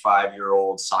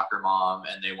 45-year-old soccer mom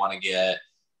and they want to get,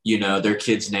 you know, their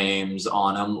kids' names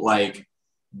on them, like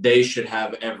they should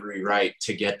have every right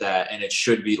to get that. And it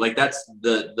should be like, that's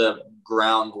the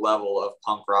ground level of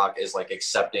punk rock, is like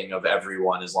accepting of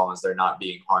everyone as long as they're not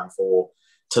being harmful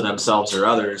to themselves or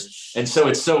others. And so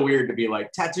it's so weird to be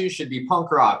like, tattoos should be punk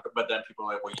rock, but then people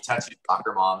are like, well, you tattoo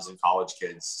soccer moms and college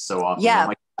kids so often. Yeah,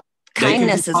 like,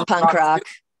 kindness is punk rock.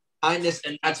 Kindness,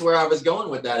 and that's where I was going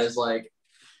with that, is like,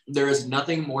 there is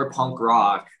nothing more punk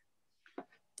rock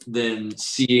than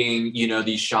seeing, you know,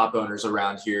 these shop owners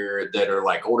around here that are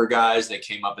like older guys. They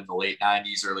came up in the late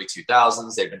 90s, early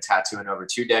 2000s. They've been tattooing over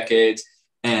 2 decades.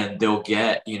 And they'll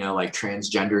get, you know, like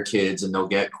transgender kids, and they'll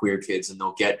get queer kids, and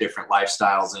they'll get different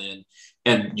lifestyles in.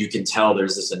 And you can tell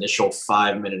there's this initial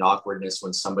 5-minute awkwardness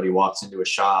when somebody walks into a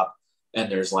shop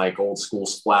and there's like old school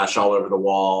splash all over the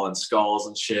wall and skulls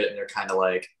and shit. And they're kind of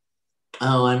like,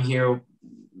 oh, I'm here,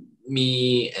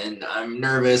 me, and I'm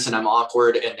nervous and I'm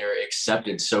awkward. And they're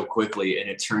accepted so quickly. And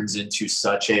it turns into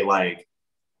such a like,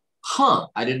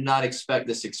 I did not expect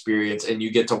this experience. And you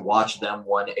get to watch them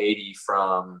 180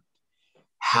 from,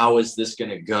 how is this going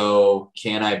to go?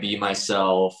 Can I be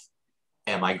myself?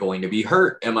 Am I going to be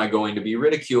hurt? Am I going to be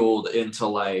ridiculed? Into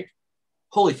like,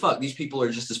 holy fuck, these people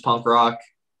are just as punk rock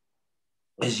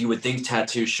as you would think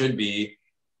tattoos should be.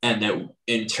 And that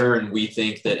in turn, we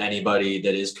think that anybody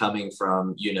that is coming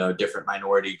from, you know, different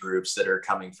minority groups, that are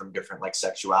coming from different like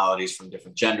sexualities, from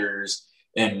different genders,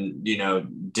 and, you know,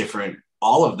 different,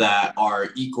 all of that, are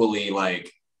equally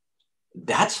like,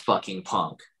 that's fucking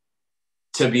punk.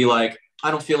 To be like, I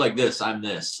don't feel like this, I'm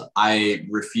this. I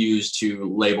refuse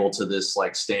to label to this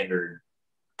like standard.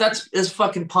 That's as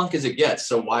fucking punk as it gets.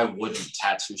 So why wouldn't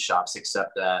tattoo shops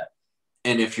accept that?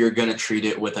 And if you're going to treat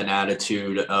it with an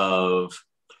attitude of,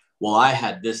 well, I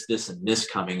had this, this, and this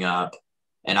coming up.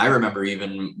 And I remember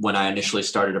even when I initially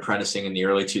started apprenticing in the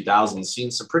early 2000s, seeing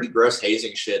some pretty gross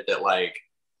hazing shit that like,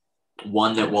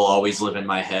 one that will always live in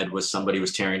my head was somebody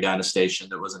was tearing down a station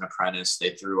that was an apprentice.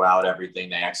 They threw out everything.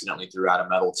 They accidentally threw out a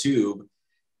metal tube,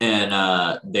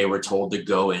 and they were told to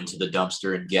go into the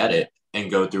dumpster and get it and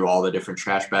go through all the different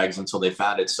trash bags until they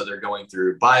found it. So they're going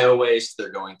through bio waste. They're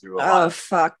going through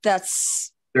fuck. They're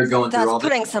going through all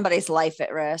putting somebody's life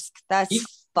at risk.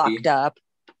 That's fucked up.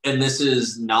 And this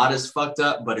is not as fucked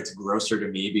up, but it's grosser to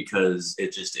me because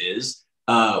it just is.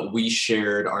 We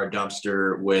shared our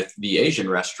dumpster with the Asian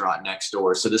restaurant next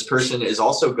door. So this person is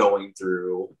also going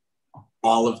through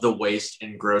all of the waste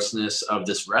and grossness of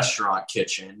this restaurant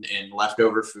kitchen and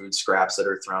leftover food scraps that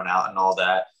are thrown out and all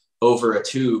that over a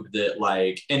tube that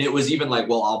like, and it was even like,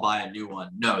 well, I'll buy a new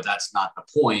one. No, that's not the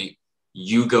point.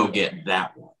 You go get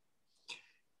that one.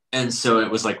 And so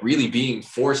it was like really being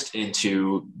forced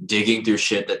into digging through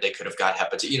shit that they could have got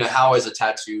hepatitis. You know, how as a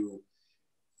tattoo,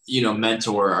 you know,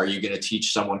 mentor, are you going to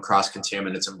teach someone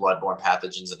cross-contaminants and bloodborne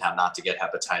pathogens and how not to get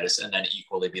hepatitis, and then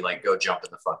equally be like, go jump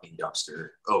in the fucking dumpster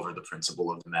over the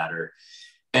principle of the matter?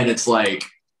 And it's like,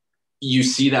 you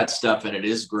see that stuff and it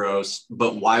is gross,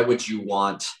 but why would you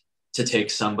want to take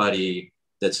somebody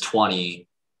that's 20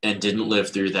 and didn't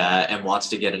live through that and wants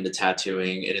to get into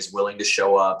tattooing and is willing to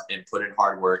show up and put in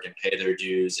hard work and pay their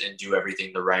dues and do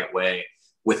everything the right way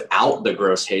without the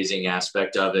gross hazing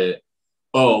aspect of it?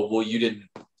 Oh, well, you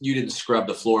didn't scrub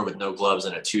the floor with no gloves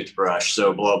and a toothbrush,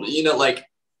 so blah, blah. You know, like,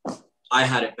 I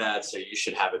had it bad, so you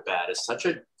should have it bad. It's such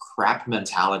a crap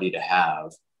mentality to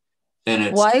have. And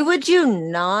it's, why would you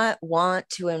not want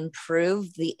to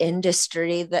improve the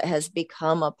industry that has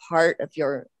become a part of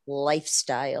your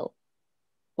lifestyle?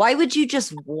 Why would you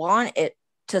just want it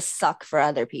to suck for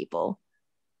other people?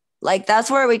 Like,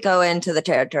 that's where we go into the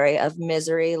territory of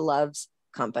misery loves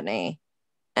company.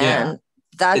 And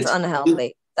that's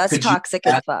unhealthy. That's toxic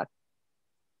as fuck.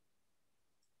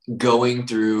 Going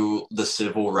through the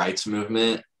civil rights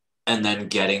movement and then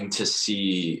getting to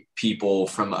see people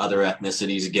from other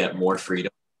ethnicities get more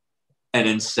freedom. And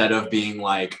instead of being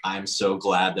like, I'm so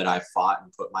glad that I fought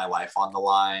and put my life on the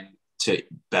line to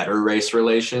better race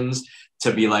relations,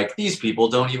 to be like, these people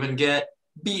don't even get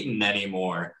beaten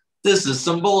anymore. This is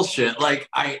some bullshit. Like,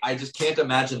 I just can't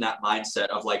imagine that mindset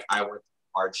of like, I went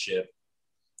through hardship,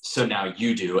 so now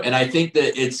you do. And I think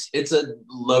that it's a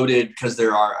loaded, because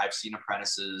I've seen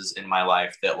apprentices in my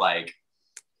life that like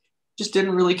just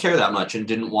didn't really care that much and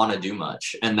didn't want to do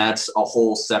much. And that's a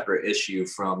whole separate issue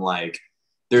from like,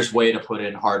 there's way to put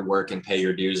in hard work and pay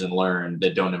your dues and learn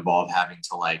that don't involve having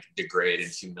to like degrade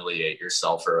and humiliate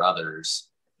yourself or others.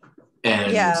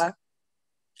 And yeah,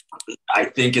 I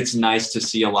think it's nice to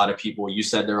see a lot of people. You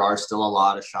said there are still a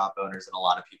lot of shop owners and a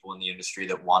lot of people in the industry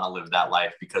that want to live that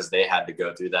life because they had to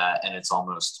go through that. And it's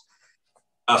almost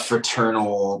a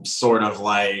fraternal sort of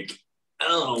like,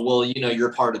 oh, well, you know,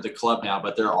 you're part of the club now.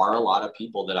 But there are a lot of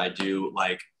people that I do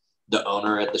like. The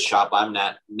owner at the shop I'm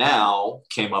at now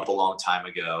came up a long time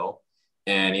ago,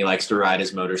 and he likes to ride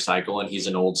his motorcycle, and he's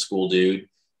an old school dude.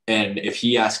 And if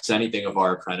he asks anything of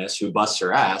our apprentice, who busts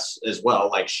her ass as well,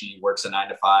 like she works a 9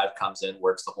 to 5, comes in,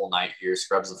 works the whole night here,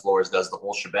 scrubs the floors, does the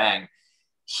whole shebang,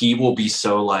 he will be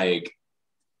so like,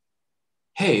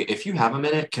 hey, if you have a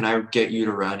minute, can I get you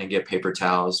to run and get paper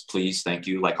towels, please? Thank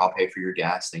you. Like, I'll pay for your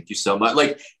gas. Thank you so much.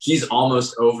 Like, he's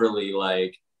almost overly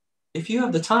like, if you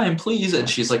have the time, please. And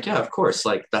she's like, yeah, of course.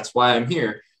 Like, that's why I'm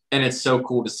here. And it's so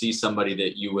cool to see somebody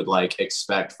that you would like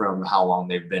expect from how long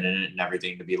they've been in it and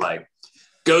everything to be like,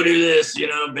 go do this, you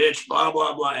know, bitch, blah,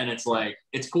 blah, blah. And it's like,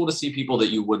 it's cool to see people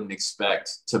that you wouldn't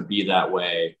expect to be that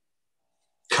way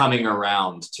coming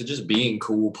around to just being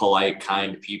cool, polite,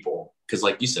 kind people. Because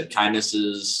like you said, kindness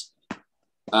is,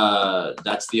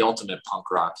 that's the ultimate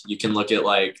punk rock. You can look at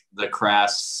like the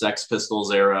crass Sex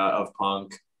Pistols era of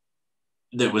punk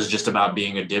that was just about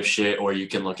being a dipshit, or you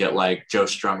can look at like Joe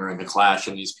Strummer and the Clash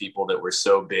and these people that were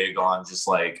so big on just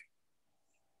like,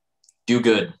 do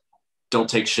good, don't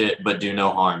take shit, but do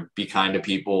no harm, be kind to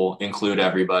people, include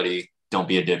everybody, don't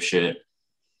be a dipshit.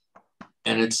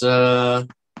 And it's I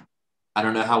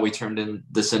don't know how we turned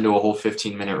this into a whole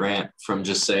 15-minute rant from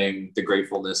just saying the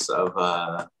gratefulness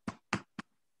of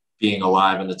being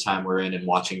alive in the time we're in and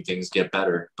watching things get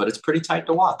better, but it's pretty tight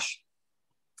to watch.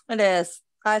 It is.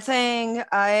 I think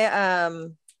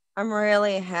I'm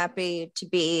really happy to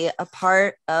be a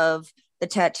part of the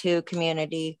tattoo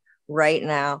community right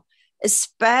now,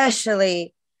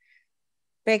 especially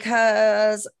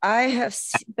because I have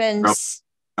been just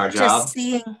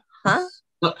seeing, huh?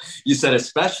 You said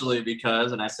especially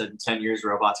because, and I said in 10 years,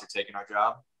 robots are taking our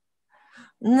job.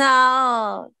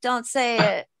 No, don't say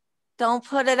it. Don't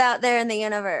put it out there in the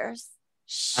universe.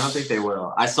 I don't think they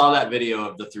will. I saw that video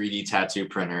of the 3D tattoo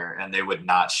printer and they would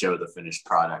not show the finished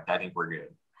product. I think we're good.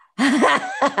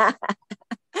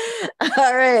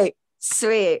 All right.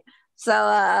 Sweet.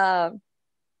 So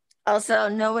also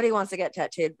nobody wants to get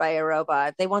tattooed by a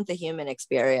robot. They want the human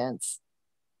experience.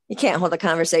 You can't hold a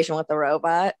conversation with a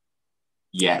robot.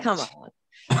 Yeah. Come on.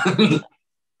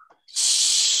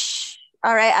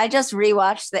 All right, I just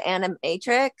rewatched the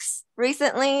Animatrix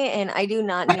recently, and I do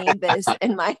not need this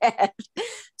in my head.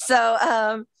 So,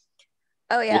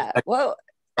 oh yeah, what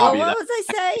was I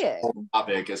saying?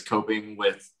 Topic is coping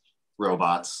with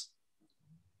robots.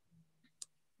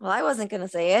 Well, I wasn't going to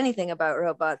say anything about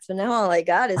robots, but now all I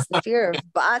got is the fear of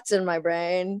bots in my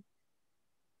brain.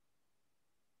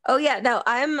 Oh yeah, no,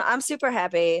 I'm super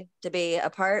happy to be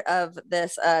a part of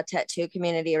this tattoo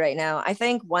community right now. I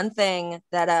think one thing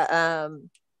that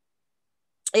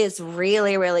is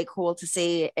really, really cool to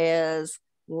see is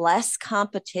less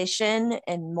competition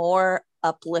and more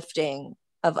uplifting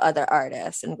of other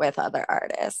artists and with other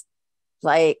artists.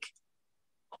 Like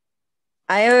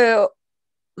the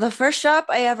first shop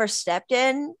I ever stepped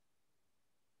in,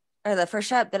 or the first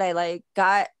shop that I like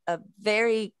got a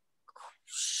very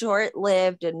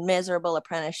short-lived and miserable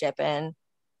apprenticeship in,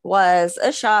 was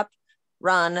a shop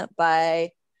run by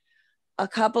a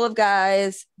couple of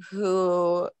guys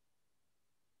who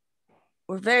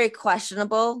were very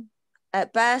questionable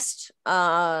at best.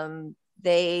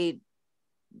 They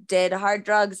did hard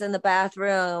drugs in the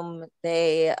bathroom.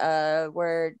 They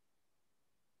were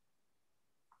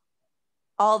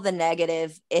all the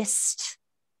negative-ist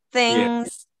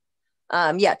things.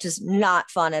 Yeah, just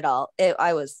not fun at all.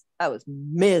 I was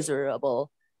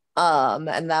miserable.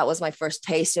 And that was my first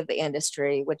taste of the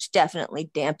industry, which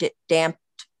definitely dampened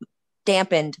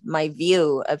my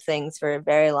view of things for a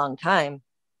very long time.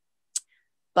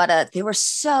 But they were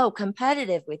so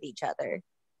competitive with each other.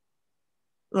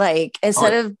 Like,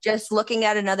 instead of just looking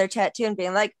at another tattoo and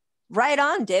being like, right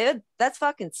on, dude, that's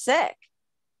fucking sick.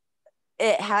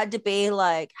 It had to be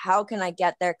like, how can I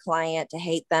get their client to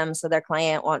hate them so their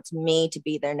client wants me to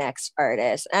be their next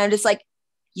artist? And I'm just like,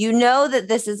 you know that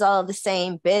this is all the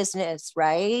same business,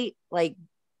 right? Like,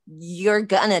 you're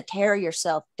gonna tear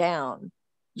yourself down.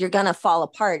 You're gonna fall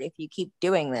apart if you keep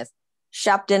doing this.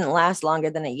 Shop didn't last longer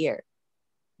than a year.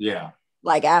 Yeah.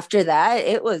 Like, after that,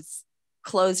 it was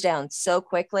closed down so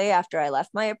quickly after I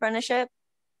left my apprenticeship.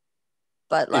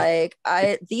 But like,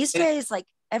 these days, like,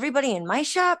 everybody in my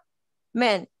shop,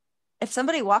 man, if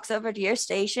somebody walks over to your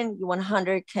station, you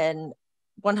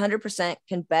 100%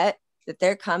 can bet that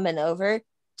they're coming over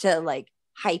to like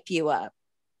hype you up.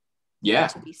 Yeah.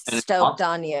 To be stoked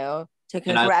on you, to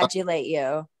congratulate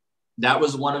you. That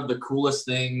was one of the coolest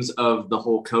things of the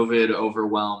whole COVID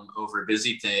overwhelm, over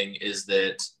busy thing, is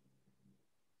that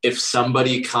if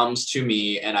somebody comes to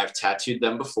me and I've tattooed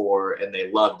them before and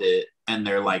they loved it and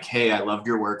they're like, hey, I loved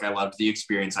your work, I loved the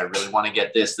experience, I really want to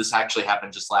get this. This actually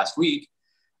happened just last week.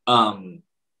 A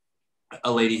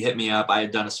lady hit me up. I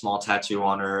had done a small tattoo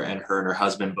on her, and her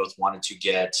husband both wanted to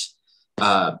get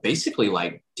basically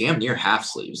like damn near half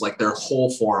sleeves, like their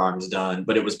whole forearms done,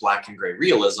 but it was black and gray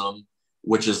realism,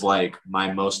 which is like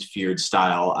my most feared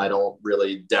style. I don't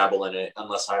really dabble in it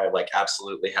unless I like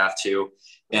absolutely have to.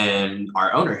 And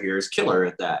our owner here is killer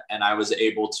at that. And I was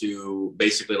able to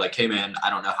basically like, hey man,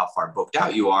 I don't know how far booked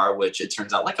out you are, which it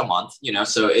turns out like a month, you know,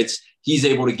 so he's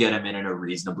able to get him in a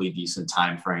reasonably decent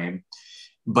time frame.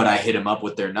 But I hit him up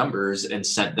with their numbers and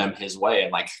sent them his way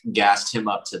and like gassed him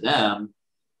up to them.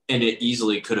 And it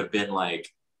easily could have been like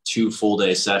 2 full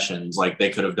day sessions. Like they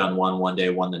could have done one day,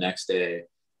 one the next day.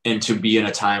 And to be in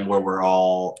a time where we're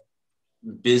all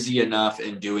busy enough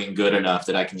and doing good enough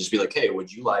that I can just be like, hey,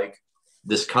 would you like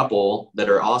this couple that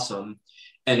are awesome?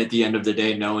 And at the end of the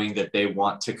day, knowing that they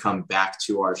want to come back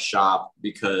to our shop,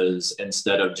 because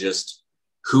instead of just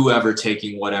whoever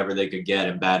taking whatever they could get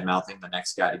and bad mouthing the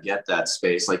next guy to get that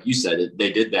space, like you said,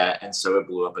 they did that. And so it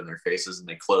blew up in their faces and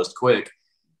they closed quick.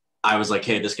 I was like,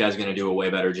 hey, this guy's going to do a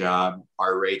way better job.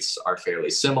 Our rates are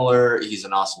fairly similar. He's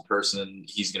an awesome person.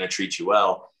 He's going to treat you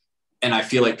well. And I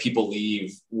feel like people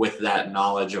leave with that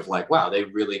knowledge of like, wow, they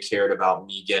really cared about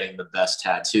me getting the best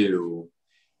tattoo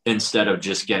instead of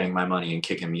just getting my money and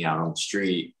kicking me out on the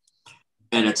street.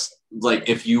 And it's like,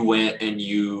 if you went and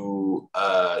you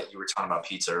were talking about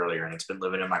pizza earlier, and it's been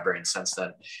living in my brain since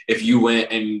then. If you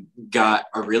went and got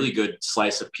a really good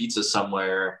slice of pizza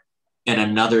somewhere, and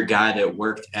another guy that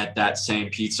worked at that same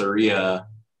pizzeria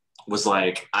was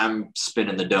like, I'm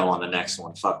spinning the dough on the next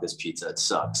one. Fuck this pizza. It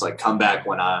sucks. Like, come back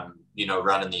when I'm,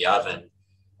 running the oven.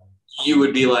 You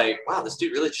would be like, wow, this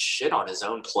dude really just shit on his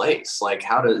own place. Like,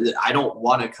 I don't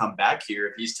want to come back here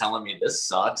if he's telling me this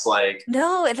sucks. Like,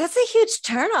 no, that's a huge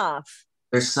turnoff.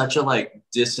 There's such a like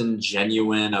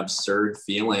disingenuine, absurd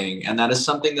feeling. And that is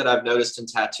something that I've noticed in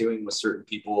tattooing with certain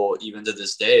people, even to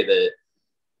this day, that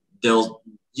they'll,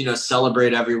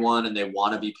 celebrate everyone and they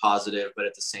want to be positive, but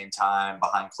at the same time,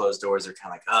 behind closed doors, they're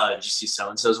kind of like, oh, did you see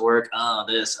so-and-so's work? Oh,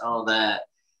 this, oh, that.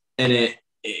 And it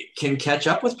can catch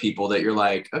up with people that you're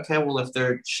like, okay, well, if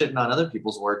they're shitting on other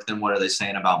people's work, then what are they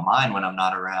saying about mine when I'm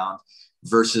not around?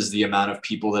 Versus the amount of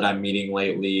people that I'm meeting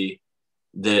lately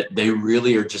that they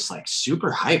really are just like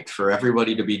super hyped for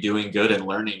everybody to be doing good and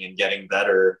learning and getting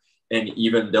better. And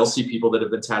even they'll see people that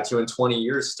have been tattooing 20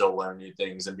 years still learn new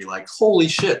things and be like, holy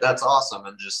shit, that's awesome.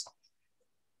 And just,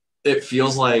 it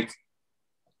feels like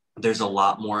there's a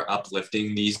lot more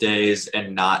uplifting these days,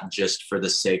 and not just for the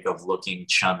sake of looking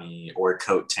chummy or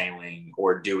coattailing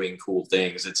or doing cool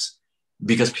things. It's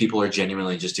because people are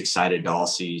genuinely just excited to all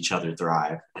see each other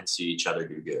thrive and see each other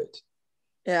do good.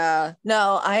 Yeah,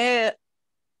 no,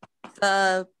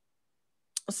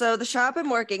 so the shop I'm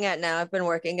working at now, I've been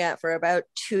working at for about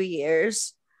 2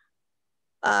 years.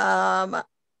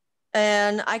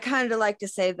 And I kind of like to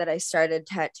say that I started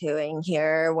tattooing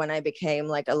here when I became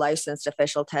like a licensed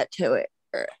official tattooer.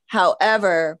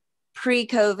 However,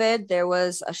 pre-COVID, there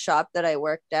was a shop that I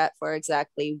worked at for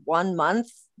exactly 1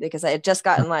 month because I had just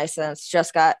gotten licensed,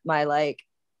 just got my like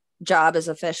job as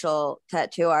official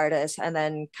tattoo artist, and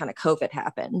then kind of COVID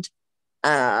happened.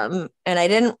 And I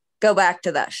didn't go back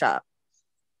to that shop.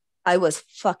 I was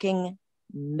fucking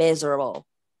miserable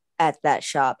at that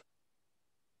shop.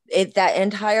 That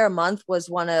entire month was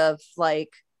one of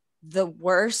like the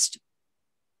worst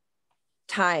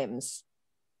times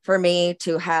for me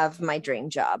to have my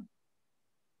dream job.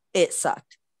 It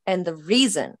sucked. And the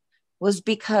reason was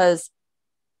because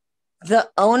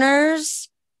the owners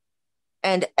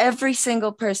and every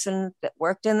single person that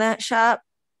worked in that shop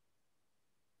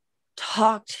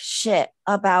talked shit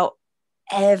about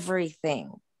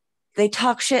everything. They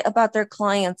talk shit about their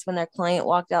clients when their client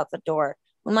walked out the door.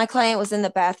 When my client was in the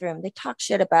bathroom, they talk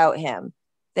shit about him.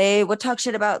 They would talk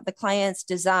shit about the client's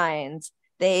designs.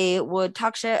 They would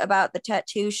talk shit about the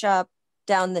tattoo shop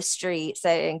down the street,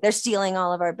 saying they're stealing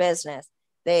all of our business.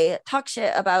 They talk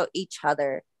shit about each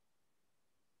other.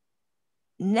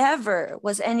 Never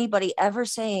was anybody ever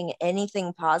saying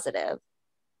anything positive.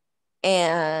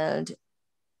 And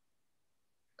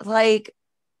like,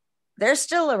 they're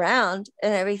still around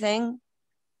and everything.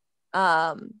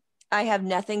 I have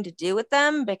nothing to do with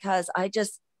them because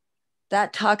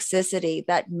that toxicity,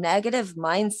 that negative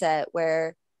mindset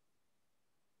where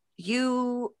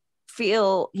you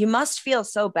must feel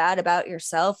so bad about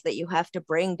yourself that you have to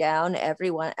bring down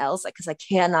everyone else. Because I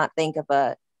cannot think of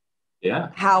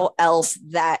how else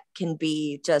that can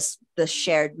be just the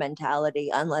shared mentality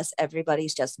unless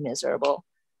everybody's just miserable.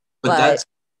 But that's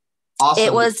awesome.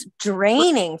 It was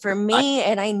draining for me,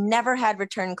 and I never had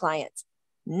return clients.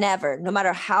 Never. No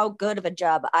matter how good of a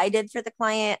job I did for the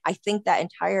client, I think that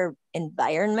entire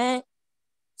environment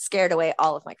scared away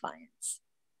all of my clients.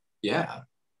 Yeah.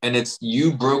 And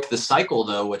you broke the cycle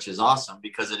though, which is awesome,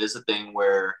 because it is a thing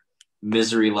where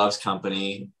misery loves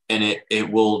company, and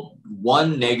it will,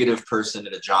 one negative person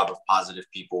at a job of positive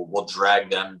people will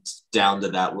drag them down to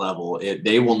that level.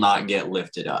 They will not get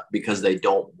lifted up because they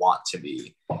don't want to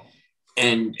be.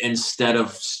 And instead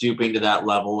of stooping to that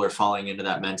level or falling into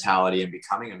that mentality and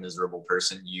becoming a miserable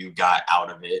person, you got out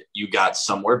of it. You got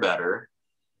somewhere better.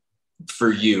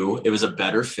 For you, it was a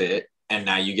better fit. And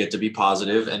now you get to be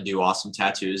positive and do awesome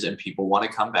tattoos, and people want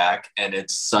to come back. And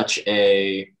it's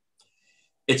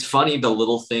funny, the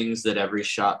little things that every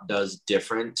shop does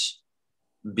different,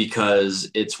 because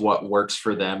it's what works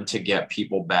for them to get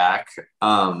people back.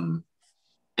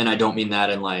 And I don't mean that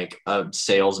in like a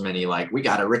salesman-y, like we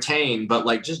got to retain, but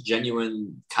like just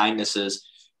genuine kindnesses.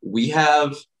 We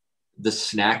have the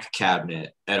snack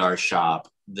cabinet at our shop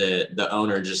that the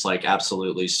owner just like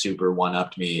absolutely super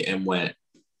one-upped me and went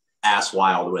ass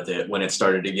wild with it when it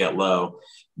started to get low.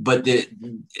 But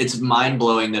it's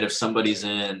mind-blowing that if somebody's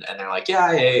in and they're like, yeah,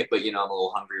 I ate, but I'm a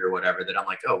little hungry or whatever, that I'm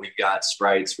like, oh, we've got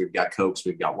Sprites, we've got Cokes,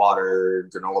 we've got water,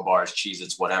 granola bars,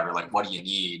 Cheez-Its, whatever. Like, what do you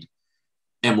need?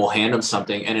 And we'll hand them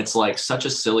something. And it's like such a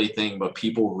silly thing, but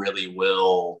people really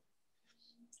will.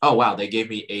 Oh, wow, they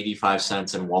gave me 85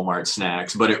 cents in Walmart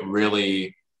snacks, but it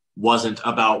really wasn't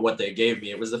about what they gave me.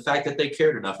 It was the fact that they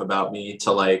cared enough about me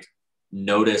to like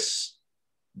notice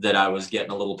that I was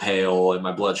getting a little pale and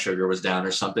my blood sugar was down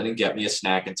or something, and get me a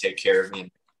snack and take care of me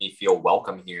and make me feel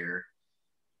welcome here.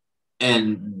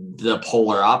 And the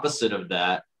polar opposite of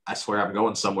that, I swear I'm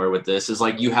going somewhere with this, is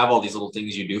like you have all these little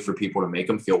things you do for people to make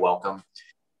them feel welcome.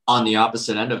 On the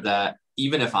opposite end of that,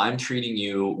 even if I'm treating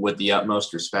you with the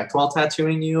utmost respect while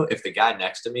tattooing you, if the guy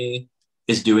next to me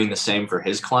is doing the same for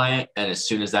his client, and as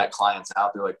soon as that client's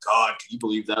out, they're like, God, can you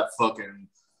believe that fucking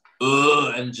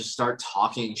and just start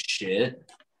talking shit,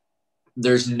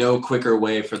 there's no quicker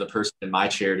way for the person in my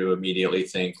chair to immediately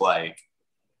think like,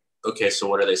 okay, so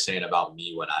what are they saying about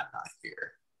me when I'm not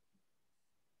here?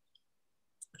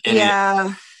 And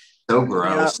it's so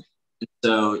gross. Yep.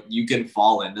 So you can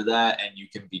fall into that and you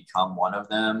can become one of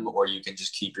them, or you can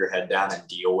just keep your head down and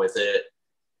deal with it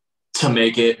to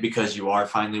make it, because you are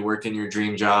finally working your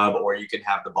dream job, or you can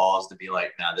have the balls to be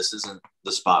like, nah, this isn't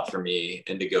the spot for me,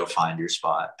 and to go find your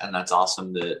spot. And that's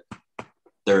awesome that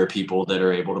there are people that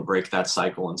are able to break that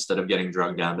cycle instead of getting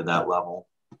drugged down to that level.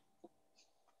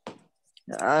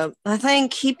 I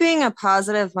think keeping a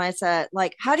positive mindset,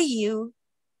 like how do you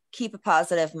keep a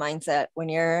positive mindset when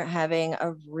you're having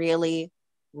a really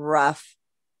rough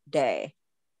day?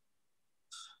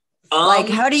 Like,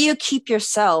 how do you keep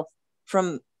yourself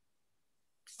from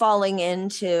falling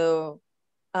into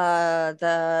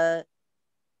the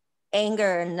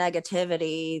anger and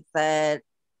negativity that,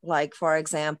 like, for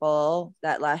example,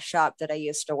 that last shop that I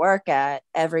used to work at,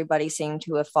 everybody seemed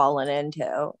to have fallen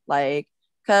into, like,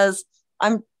 because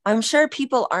I'm sure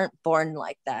people aren't born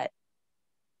like that.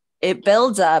 It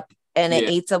builds up and it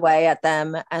eats away at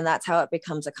them, and that's how it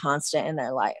becomes a constant in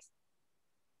their life.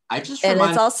 And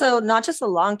it's also not just a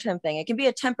long-term thing. It can be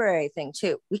a temporary thing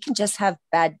too. We can just have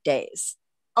bad days.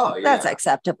 Oh, yeah. That's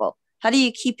acceptable. How do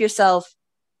you keep yourself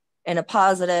in a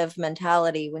positive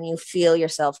mentality when you feel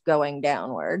yourself going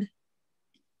downward?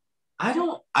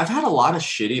 I've had a lot of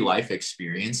shitty life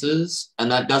experiences,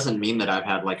 and that doesn't mean that I've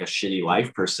had like a shitty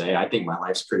life per se. I think my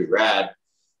life's pretty rad,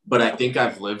 but I think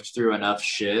I've lived through enough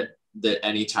shit that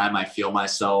anytime I feel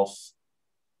myself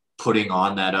putting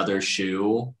on that other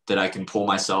shoe, that I can pull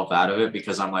myself out of it,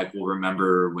 because I'm like, well,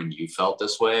 remember when you felt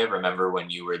this way? Remember when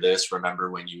you were this?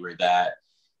 Remember when you were that?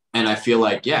 And I feel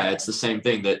like, yeah, it's the same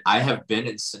thing that I have been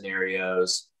in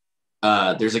scenarios.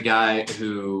 There's a guy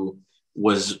who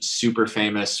was super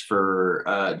famous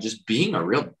for just being a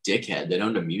real dickhead that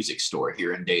owned a music store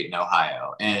here in Dayton,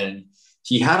 Ohio. And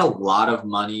he had a lot of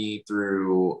money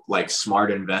through like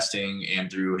smart investing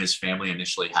and through his family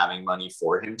initially having money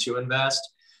for him to invest.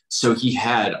 So he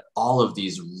had all of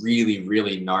these really,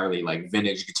 really gnarly like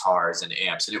vintage guitars and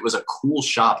amps. And it was a cool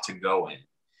shop to go in.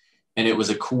 And it was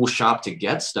a cool shop to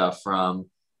get stuff from,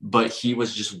 but he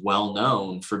was just well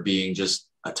known for being just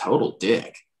a total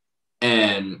dick.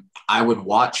 And I would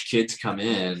watch kids come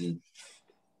in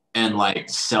and like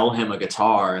sell him a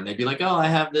guitar, and they'd be like, oh, I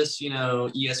have this,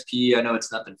 ESP. I know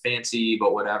it's nothing fancy,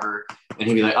 but whatever. And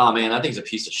he'd be like, oh man, that thing's a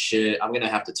piece of shit. I'm going to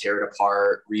have to tear it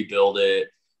apart, rebuild it.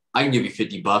 I can give you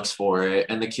 $50 for it.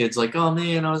 And the kid's like, oh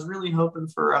man, I was really hoping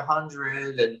for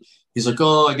 100. And he's like,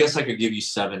 oh, I guess I could give you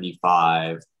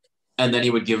 75. And then he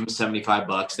would give them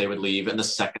 $75. They would leave. And the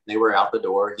second they were out the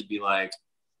door, he'd be like,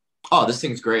 oh, this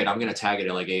thing's great. I'm going to tag it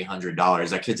at like $800.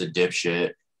 That kid's a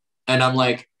dipshit. And I'm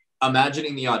like,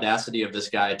 imagining the audacity of this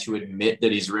guy to admit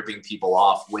that he's ripping people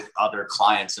off with other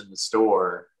clients in the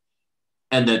store,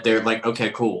 and that they're like, okay,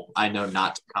 cool. I know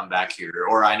not to come back here.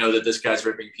 Or I know that this guy's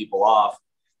ripping people off.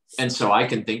 And so I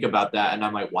can think about that. And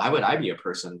I'm like, why would I be a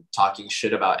person talking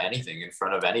shit about anything in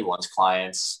front of anyone's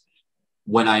clients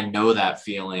when I know that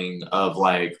feeling of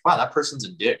like, wow, that person's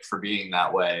a dick for being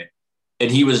that way.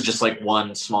 And he was just like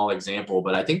one small example,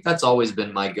 but I think that's always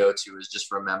been my go-to, is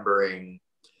just remembering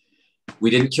we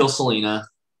didn't kill Selena.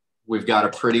 We've got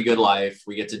a pretty good life.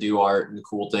 We get to do art and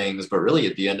cool things, but really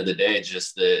at the end of the day,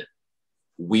 just that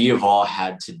we have all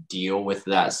had to deal with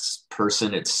that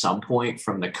person at some point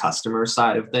from the customer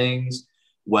side of things,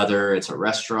 whether it's a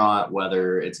restaurant,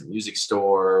 whether it's a music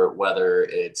store, whether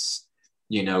it's,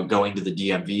 going to the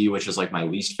DMV, which is like my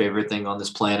least favorite thing on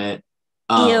this planet.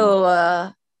 Ew.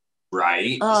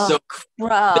 Right. Oh, so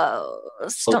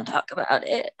gross. Don't talk about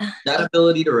it. That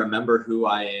ability to remember who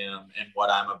I am and what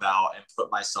I'm about and put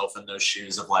myself in those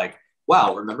shoes of like,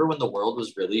 wow, remember when the world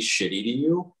was really shitty to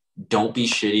you? Don't be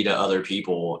shitty to other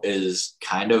people is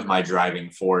kind of my driving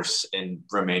force in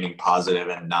remaining positive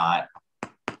and not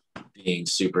being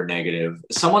super negative.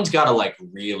 Someone's got to like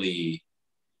really,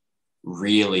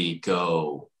 really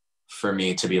go for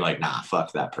me to be like, nah,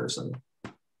 fuck that person.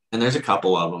 And there's a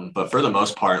couple of them, but for the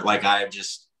most part, like I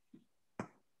just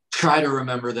try to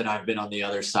remember that I've been on the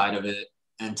other side of it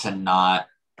and to not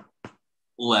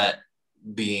let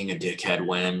being a dickhead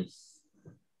win,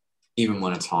 even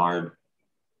when it's hard.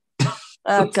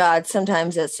 Oh God,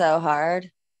 sometimes it's so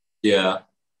hard. Yeah.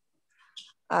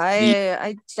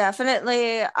 I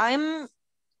definitely,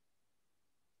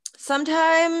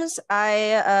 sometimes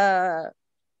well,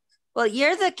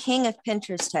 you're the king of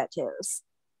Pinterest tattoos,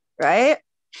 right?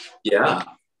 Yeah.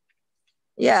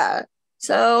 Yeah.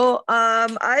 So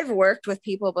I've worked with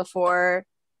people before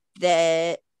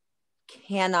that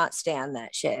cannot stand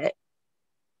that shit.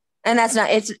 And that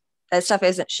stuff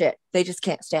isn't shit. They just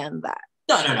can't stand that.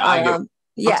 No.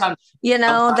 Yeah.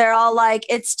 They're all like,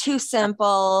 it's too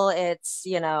simple. It's,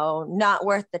 not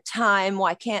worth the time.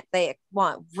 Why can't they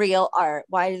want real art?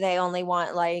 Why do they only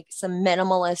want like some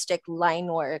minimalistic line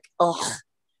work? Ugh,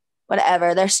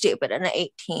 whatever. They're stupid and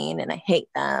 18 and I hate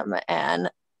them. And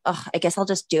I guess I'll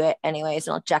just do it anyways.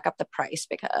 And I'll jack up the price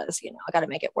because, I got to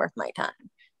make it worth my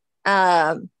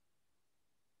time.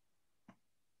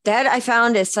 That I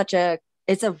found is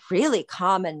it's a really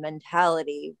common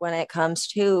mentality when it comes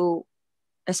to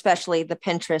especially the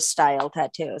Pinterest style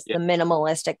tattoos, the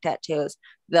minimalistic tattoos,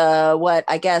 what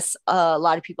I guess a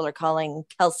lot of people are calling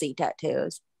Kelsey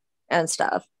tattoos and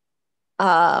stuff.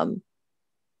 And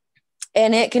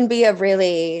it can be a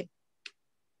really,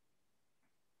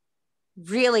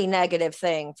 really negative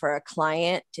thing for a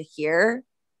client to hear.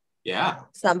 Yeah.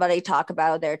 Somebody talk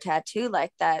about their tattoo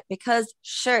like that, because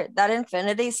sure, that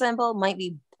infinity symbol might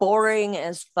be boring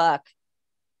as fuck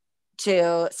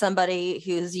to somebody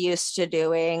who's used to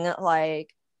doing like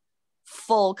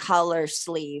full color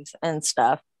sleeves and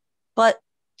stuff. But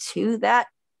to that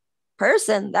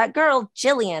person, that girl,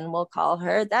 Jillian, we'll call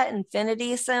her, that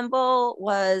infinity symbol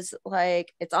was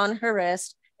like, it's on her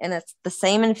wrist, and it's the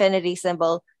same infinity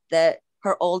symbol that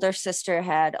her older sister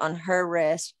had on her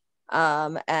wrist.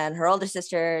 And her older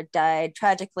sister died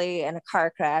tragically in a car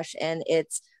crash, and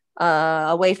it's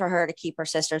a way for her to keep her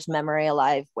sister's memory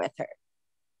alive with her.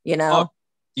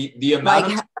 The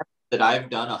amount of that I've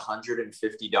done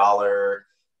 $150,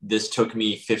 this took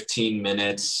me 15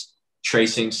 minutes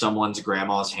tracing someone's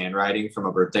grandma's handwriting from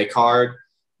a birthday card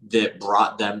that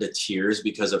brought them to tears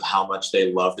because of how much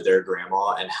they loved their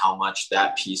grandma and how much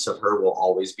that piece of her will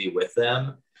always be with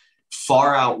them.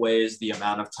 far outweighs the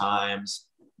amount of times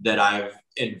that I've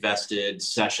invested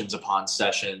sessions upon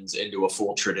sessions into a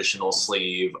full traditional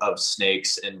sleeve of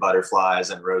snakes and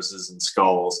butterflies and roses and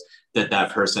skulls,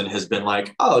 that person has been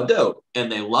like, oh, dope.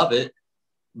 And they love it.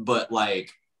 But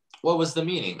like, what was the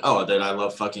meaning? Oh, that I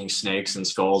love fucking snakes and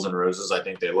skulls and roses. I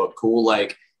think they look cool.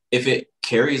 Like, if it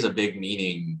carries a big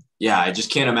meaning, yeah, I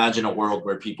just can't imagine a world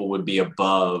where people would be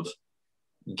above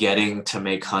getting to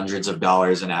make hundreds of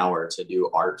dollars an hour to do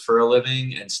art for a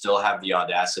living and still have the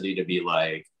audacity to be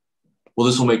like, well,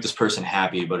 this will make this person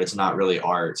happy, but it's not really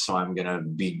art. So I'm going to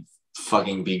be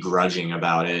fucking begrudging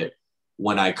about it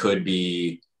when I could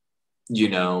be, you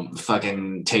know,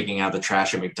 fucking taking out the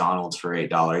trash at McDonald's for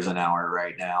 $8 an hour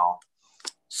right now.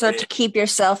 So to keep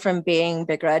yourself from being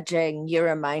begrudging, you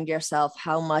remind yourself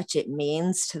how much it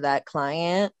means to that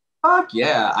client. Fuck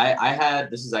yeah. I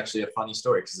had, this is actually a funny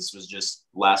story because this was just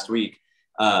last week.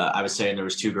 I was saying there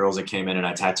was 2 girls that came in and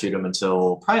I tattooed them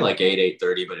until probably like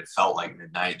 8:30, but it felt like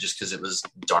midnight just because it was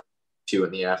dark 2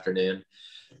 in the afternoon.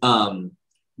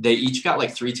 They each got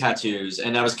like 3 tattoos,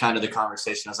 and that was kind of the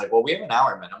conversation. I was like, well, we have an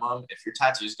hour minimum. If your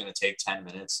tattoo is going to take 10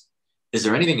 minutes, is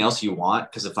there anything else you want?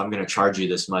 Because if I'm going to charge you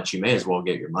this much, you may as well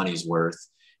get your money's worth.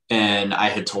 And I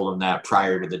had told them that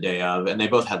prior to the day of, and they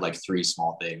both had like 3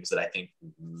 small things that I think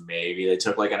maybe they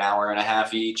took like an hour and a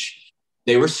half each.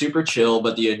 They were super chill,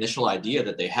 but the initial idea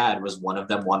that they had was one of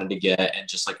them wanted to get and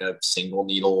just like a single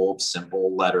needle,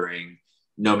 simple lettering,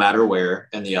 no matter where,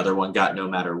 and the other one got no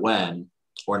matter when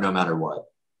or no matter what.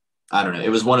 I don't know. It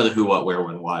was one of the who, what, where,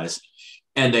 when, whys.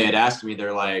 And they had asked me,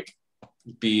 they're like,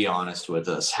 be honest with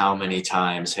us. How many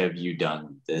times have you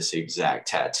done this exact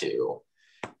tattoo?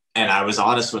 And I was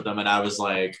honest with them, and I was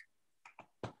like,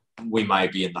 we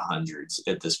might be in the hundreds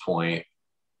at this point.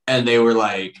 And they were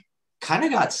like, kind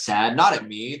of got sad, not at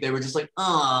me. They were just like,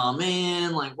 oh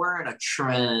man, like we're in a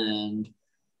trend.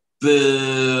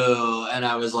 Boo. And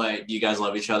I was like, do you guys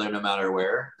love each other no matter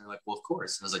where? And they're like, well, of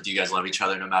course. And I was like, do you guys love each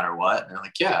other no matter what? And they're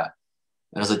like, yeah.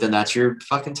 And I was like, then that's your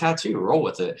fucking tattoo. Roll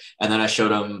with it. And then I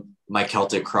showed them my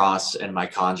Celtic cross and my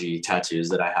kanji tattoos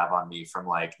that I have on me from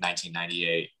like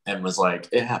 1998 and was like,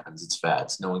 it happens. It's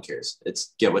fads. No one cares.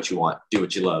 It's get what you want. Do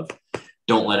what you love.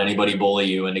 Don't let anybody bully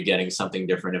you into getting something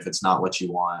different if it's not what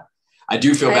you want. I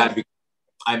do feel bad because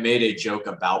I made a joke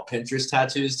about Pinterest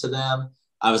tattoos to them.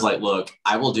 I was like, look,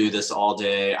 I will do this all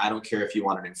day. I don't care if you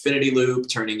want an infinity loop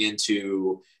turning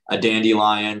into a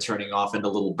dandelion, turning off into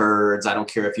little birds. I don't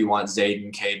care if you want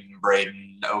Zayden, Caden,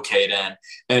 Braden, Caden.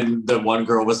 And the one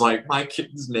girl was like, my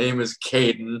kid's name is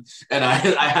Caden. And I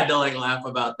had to like laugh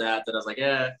about that. That I was like,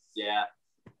 yeah.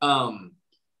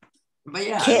 But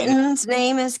yeah. Kitten's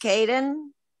name is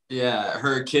Caden? Yeah,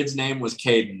 her kid's name was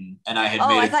Caden, and I had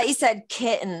I thought you said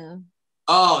kitten.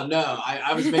 Oh no,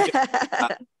 I was making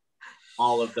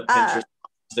all of the Pinterest.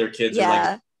 Their kids are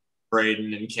like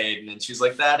Braden and Caden, and she's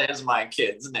like, "That is my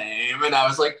kid's name," and I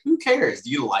was like, "Who cares? Do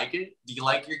you like it? Do you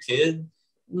like your kid?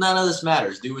 None of this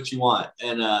matters. Do what you want."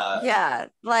 And yeah,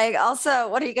 like also,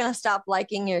 what are you gonna stop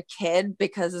liking your kid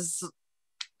because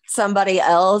somebody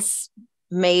else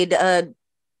made a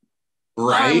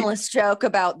harmless joke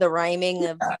about the rhyming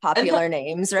of popular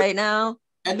names right now?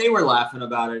 And they were laughing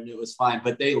about it and it was fine,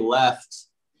 but they left.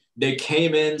 They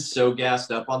came in so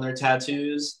gassed up on their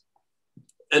tattoos,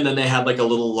 and then they had like a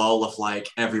little lull of like,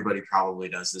 everybody probably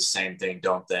does the same thing,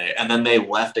 don't they? And then they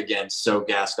left again so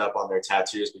gassed up on their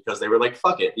tattoos because they were like,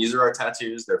 fuck it, these are our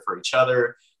tattoos, they're for each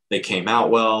other, they came out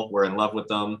well, we're in love with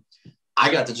them. I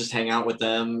got to just hang out with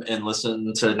them and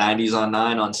listen to 90s on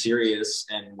 9 on Sirius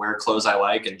and wear clothes I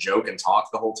like and joke and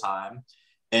talk the whole time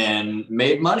and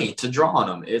made money to draw on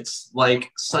them. It's like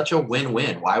such a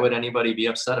win-win. Why would anybody be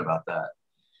upset about that?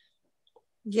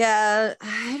 Yeah,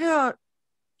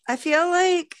 I feel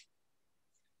like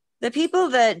the people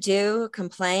that do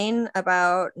complain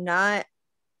about not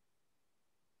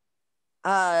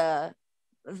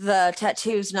the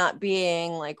tattoos not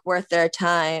being like worth their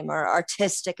time or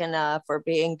artistic enough or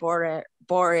being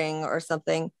boring or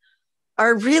something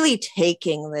are really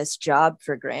taking this job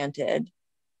for granted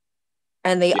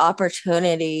and the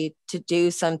opportunity to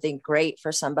do something great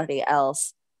for somebody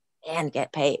else and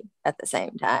get paid at the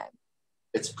same time.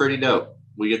 It's pretty dope.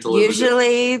 We get to live.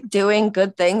 Usually doing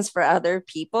good things for other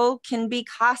people can be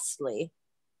costly,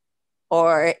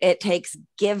 or it takes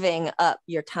giving up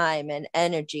your time and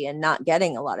energy and not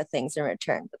getting a lot of things in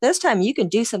return. But this time you can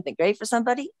do something great for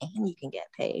somebody and you can get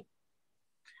paid.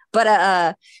 But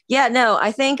I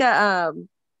think I've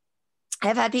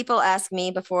had people ask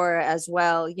me before as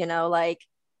well, like,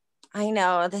 I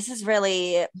know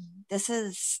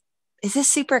is this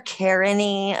super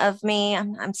Karen-y of me?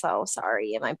 I'm so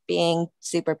sorry. Am I being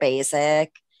super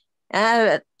basic? And I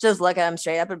would just look at him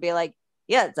straight up and be like,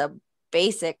 yeah, it's a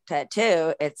basic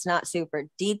tattoo. It's not super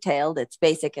detailed. It's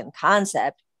basic in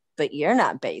concept, but you're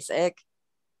not basic.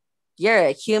 You're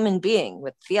a human being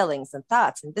with feelings and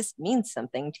thoughts, and this means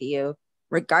something to you,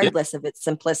 regardless of its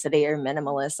simplicity or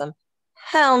minimalism.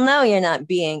 Hell no, you're not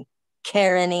being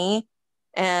Karen-y,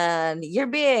 and you're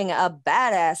being a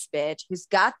badass bitch who's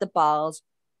got the balls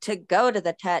to go to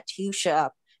the tattoo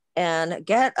shop and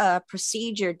get a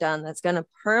procedure done that's going to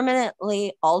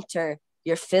permanently alter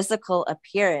your physical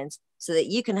appearance so that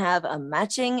you can have a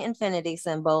matching infinity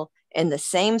symbol in the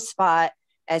same spot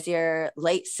as your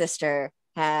late sister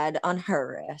had on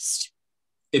her wrist.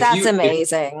 That's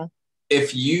amazing.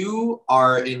 If you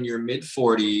are in your mid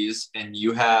 40s and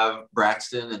you have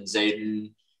Braxton and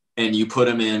Zayden and you put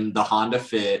them in the Honda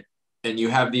Fit and you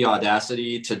have the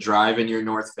audacity to drive in your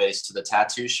North Face to the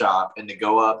tattoo shop and to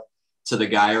go up to the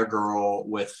guy or girl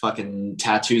with fucking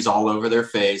tattoos all over their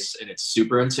face, and it's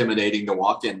super intimidating to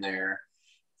walk in there,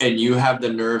 and you have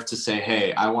the nerve to say,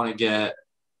 hey, I want to get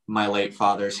my late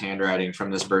father's handwriting from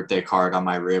this birthday card on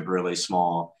my rib really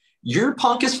small, you're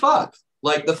punk as fuck.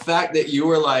 Like, the fact that you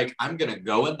were like, I'm going to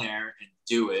go in there and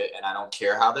do it, and I don't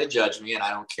care how they judge me, and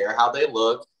I don't care how they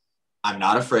look. I'm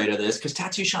not afraid of this, because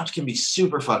tattoo shops can be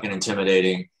super fucking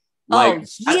intimidating. Like,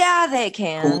 yeah, they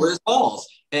can. Cool as balls.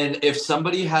 And if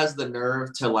somebody has the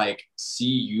nerve to like see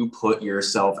you put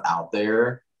yourself out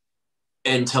there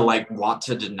and to like want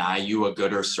to deny you a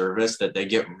gooder service that they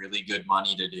get really good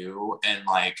money to do and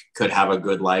like could have a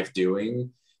good life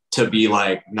doing, to be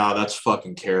like, no, that's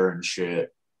fucking Karen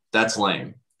shit. That's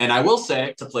lame. And I will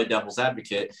say, to play devil's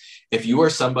advocate, if you are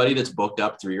somebody that's booked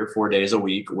up 3 or 4 days a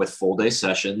week with full day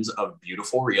sessions of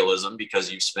beautiful realism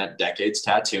because you've spent decades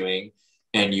tattooing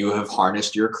and you have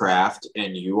harnessed your craft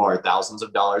and you are thousands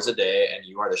of dollars a day and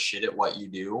you are the shit at what you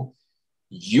do,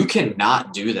 you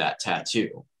cannot do that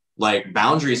tattoo. Like,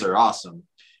 boundaries are awesome,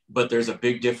 but there's a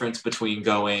big difference between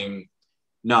going,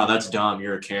 no, that's dumb,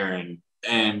 you're a Karen,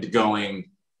 and going,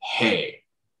 hey,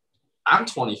 I'm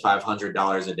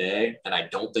 $2,500 a day and I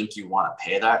don't think you want to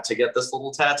pay that to get this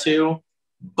little tattoo,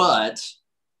 but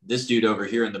this dude over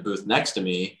here in the booth next to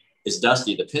me is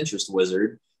Dusty the Pinterest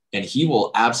wizard, and he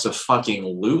will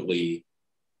abso-fucking-lutely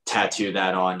tattoo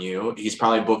that on you. He's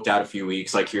probably booked out a few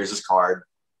weeks. Like, here's his card.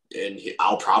 And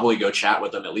I'll probably go chat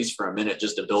with him at least for a minute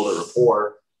just to build a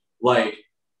rapport. Like,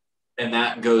 and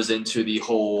that goes into the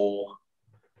whole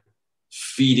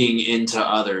feeding into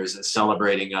others and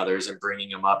celebrating others and bringing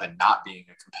them up and not being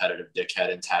a competitive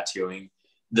dickhead in tattooing.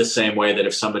 The same way that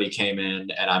if somebody came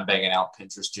in and I'm banging out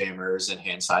Pinterest jammers and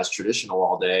hand-sized traditional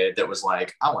all day, that was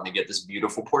like, I want to get this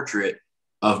beautiful portrait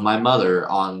of my mother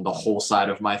on the whole side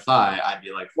of my thigh, I'd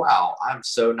be like, wow, I'm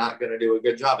so not going to do a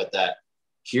good job at that.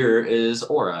 Here is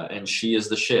Aura, and she is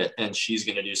the shit, and she's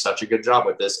going to do such a good job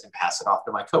with this and pass it off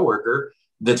to my coworker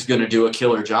that's going to do a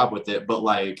killer job with it. But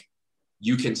like,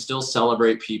 you can still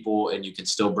celebrate people and you can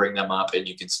still bring them up and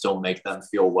you can still make them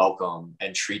feel welcome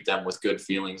and treat them with good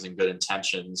feelings and good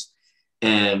intentions.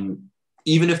 And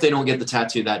even if they don't get the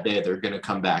tattoo that day, they're going to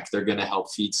come back. They're going to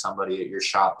help feed somebody at your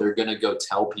shop. They're going to go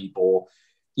tell people,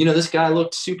 you know, this guy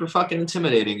looked super fucking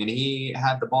intimidating and he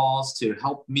had the balls to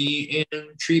help me and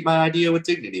treat my idea with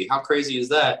dignity. How crazy is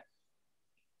that?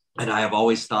 And I have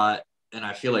always thought, and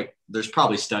I feel like there's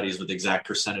probably studies with exact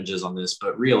percentages on this,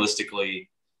 but realistically,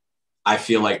 I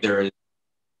feel like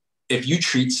if you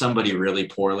treat somebody really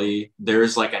poorly,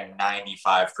 there's like a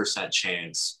 95%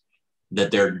 chance that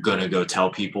they're going to go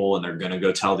tell people and they're going to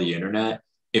go tell the internet.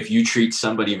 If you treat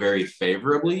somebody very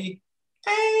favorably,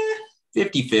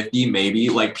 50-50 maybe.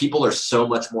 Like, people are so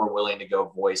much more willing to go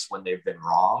voice when they've been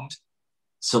wronged.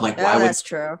 So like, that's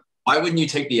true. Why wouldn't you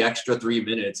take the extra 3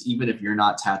 minutes, even if you're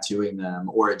not tattooing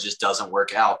them or it just doesn't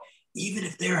work out, even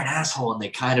if they're an asshole and they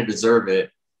kind of deserve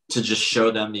it, to just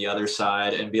show them the other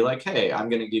side and be like, hey, I'm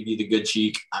going to give you the good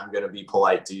cheek. I'm going to be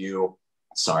polite to you.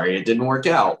 Sorry, it didn't work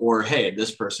out. Or, hey,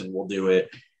 this person will do it.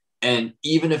 And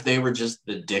even if they were just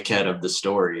the dickhead of the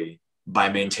story, by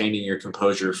maintaining your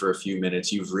composure for a few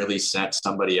minutes, you've really sent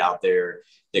somebody out there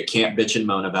that can't bitch and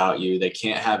moan about you. They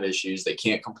can't have issues. They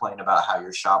can't complain about how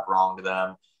your shop wronged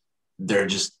them. They're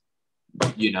just,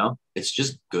 you know, it's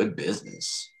just good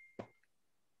business.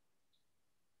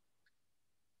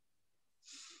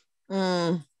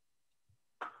 You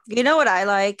know what I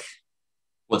like?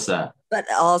 What's that? But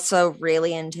also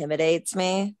really intimidates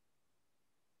me,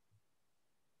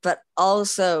 but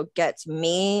also gets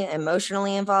me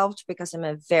emotionally involved because I'm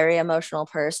a very emotional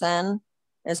person,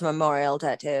 is memorial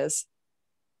tattoos.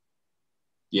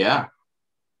 Yeah.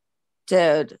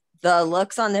 Dude, the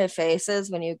looks on their faces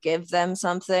when you give them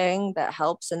something that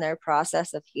helps in their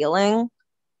process of healing.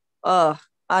 Oh,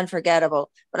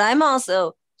 unforgettable. But I'm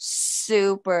also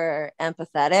super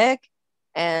empathetic,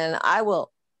 and I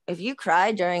will, if you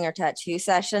cry during a tattoo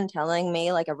session telling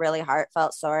me like a really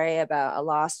heartfelt story about a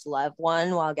lost loved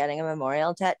one while getting a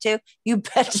memorial tattoo, you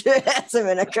bet your ass I'm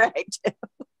gonna cry too.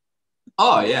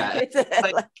 Oh yeah.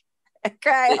 Like, I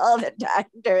cry all the time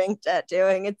during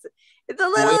tattooing. It's a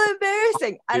little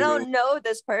embarrassing. I don't know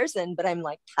this person, but I'm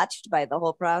like touched by the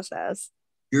whole process.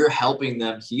 You're helping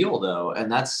them heal though,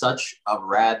 and that's such a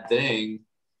rad thing.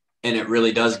 And it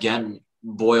really does again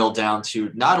boil down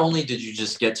to, not only did you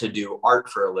just get to do art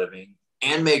for a living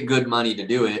and make good money to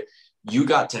do it, you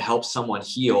got to help someone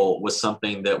heal with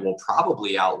something that will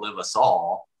probably outlive us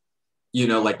all. You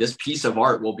know, like this piece of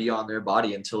art will be on their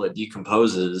body until it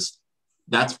decomposes.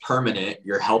 That's permanent.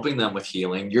 You're helping them with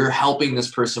healing. You're helping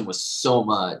this person with so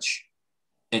much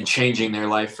and changing their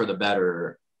life for the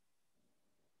better.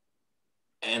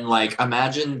 And like,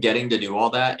 imagine getting to do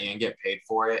all that and get paid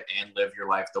for it and live your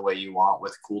life the way you want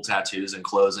with cool tattoos and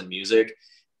clothes and music,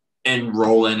 and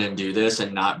roll in and do this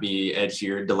and not be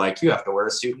adhered to like, you have to wear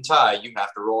a suit and tie, you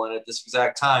have to roll in at this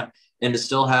exact time, and to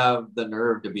still have the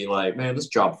nerve to be like, man, this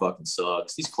job fucking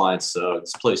sucks. These clients suck.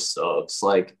 This place sucks.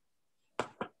 Like,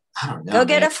 I don't know. Go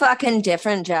get a fucking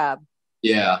different job.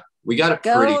 Yeah. We got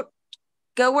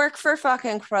Go work for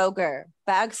fucking Kroger.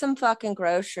 Bag some fucking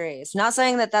groceries. Not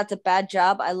saying that that's a bad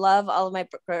job. I love all of my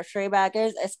grocery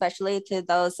baggers, especially to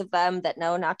those of them that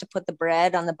know not to put the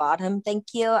bread on the bottom. Thank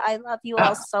you. I love you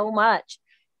all so much.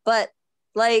 But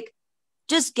like,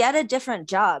 just get a different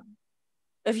job.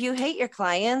 If you hate your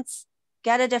clients,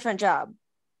 get a different job.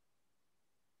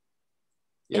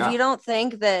 Yeah. If you don't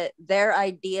think that their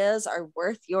ideas are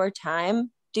worth your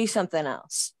time, do something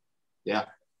else. Yeah.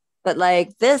 But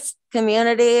like this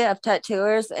community of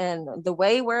tattooers and the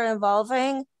way we're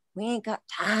evolving, we ain't got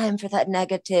time for that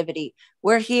negativity.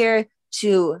 We're here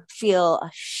to feel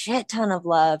a shit ton of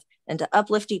love and to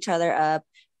uplift each other up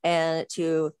and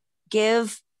to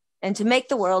give and to make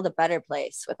the world a better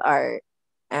place with art.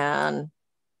 And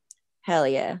hell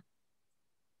yeah.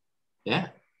 Yeah.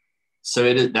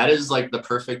 So that is like the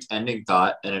perfect ending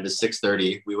thought. And it is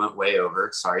 6:30. We went way over.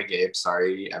 Sorry, Gabe.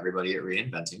 Sorry, everybody at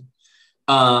Reinventing.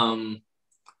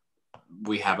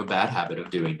 We have a bad habit of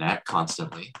doing that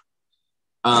constantly.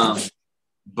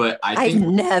 But I've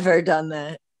never done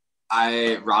that.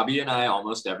 Robbie and I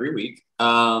almost every week.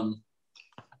 I'm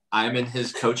in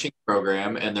his coaching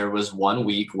program, and there was one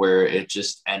week where it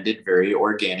just ended very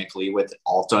organically with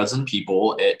all dozen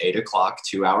people at 8:00,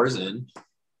 2 hours in.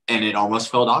 And it almost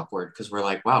felt awkward because we're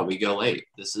like, wow, we go late.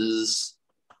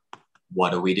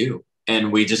 What do we do?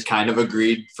 And we just kind of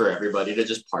agreed for everybody to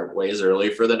just part ways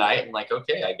early for the night. And like,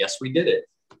 okay, I guess we did it.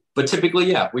 But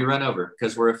typically, yeah, we run over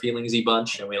because we're a feelingsy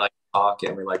bunch and we like to talk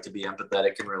and we like to be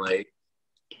empathetic and relate.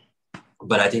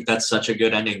 But I think that's such a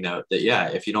good ending note that, yeah,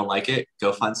 if you don't like it,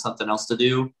 go find something else to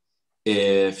do.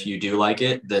 If you do like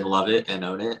it, then love it and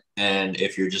own it. And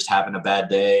if you're just having a bad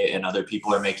day and other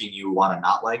people are making you want to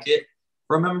not like it,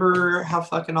 remember how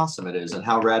fucking awesome it is and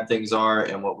how rad things are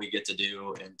and what we get to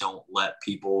do. And don't let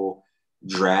people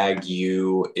drag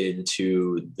you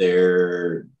into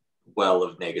their well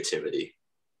of negativity.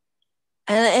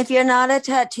 And if you're not a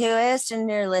tattooist and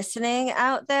you're listening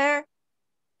out there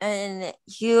and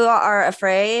you are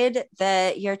afraid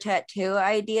that your tattoo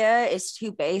idea is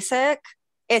too basic,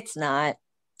 it's not.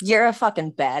 You're a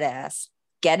fucking badass.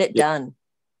 Get it done.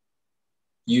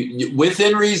 You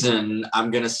within reason,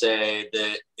 I'm going to say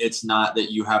that it's not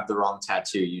that you have the wrong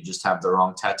tattoo. You just have the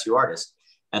wrong tattoo artist.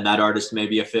 And that artist may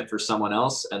be a fit for someone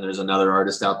else. And there's another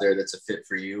artist out there that's a fit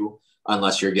for you,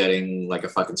 unless you're getting like a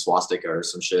fucking swastika or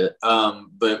some shit.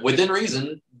 But within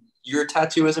reason, your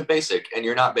tattoo isn't basic and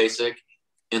you're not basic,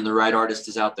 and the right artist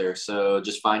is out there. So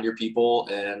just find your people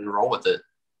and roll with it.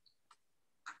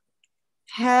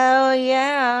 Hell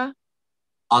yeah.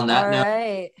 On that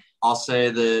note, I'll say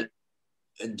that,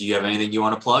 do you have anything you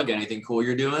want to plug? Anything cool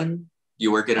you're doing?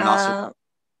 You work at an awesome,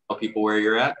 tell people where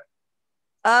you're at.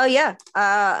 Oh yeah.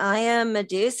 I am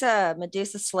Medusa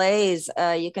Slays.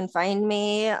 You can find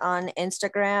me on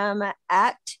Instagram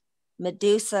at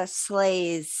Medusa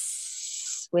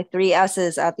Slays with 3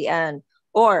 S's at the end,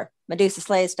 or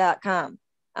medusaslays.com.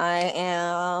 I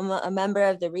am a member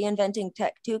of the Reinventing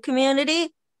Tattoo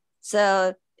community.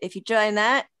 So if you join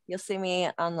that, you'll see me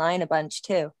online a bunch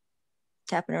too,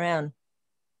 tapping around,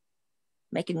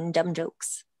 making dumb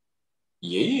jokes.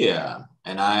 Yeah.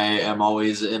 And I am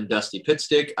always in Dusty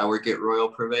Pitstick. I work at Royal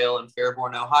Prevail in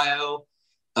Fairborn, Ohio.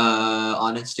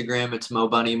 On Instagram, it's Mo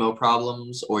Bunny Mo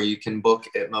Problems, or you can book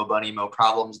at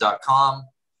mobunnymoproblems.com.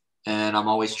 And I'm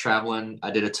always traveling. I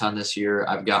did a ton this year.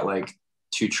 I've got like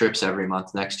 2 trips every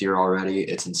month next year already.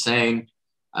 It's insane.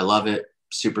 I love it.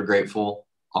 Super grateful.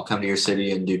 I'll come to your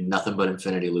city and do nothing but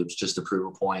infinity loops just to prove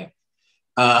a point.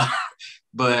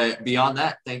 But beyond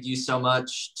that, thank you so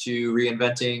much to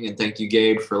Reinventing, and thank you,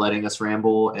 Gabe, for letting us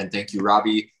ramble, and thank you,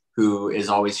 Robbie, who is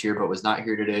always here but was not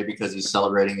here today because he's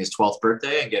celebrating his 12th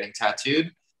birthday and getting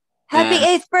tattooed. Happy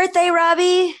 8th birthday,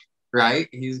 Robbie. Right?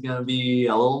 He's going to be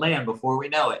a little man before we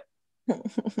know it.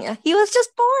 Yeah, he was just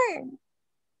born.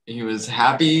 He was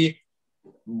happy,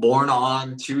 born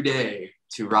on today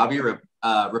to Robbie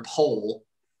Ripple.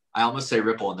 I almost say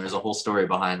Ripple, and there's a whole story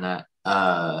behind that.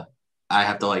 I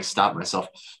have to like stop myself.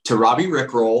 To Robbie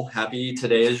Rickroll, happy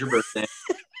today is your birthday.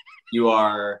 You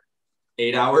are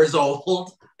 8 hours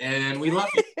old, and we love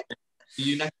you. See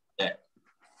you next day.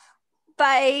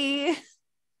 Bye.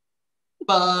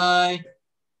 Bye.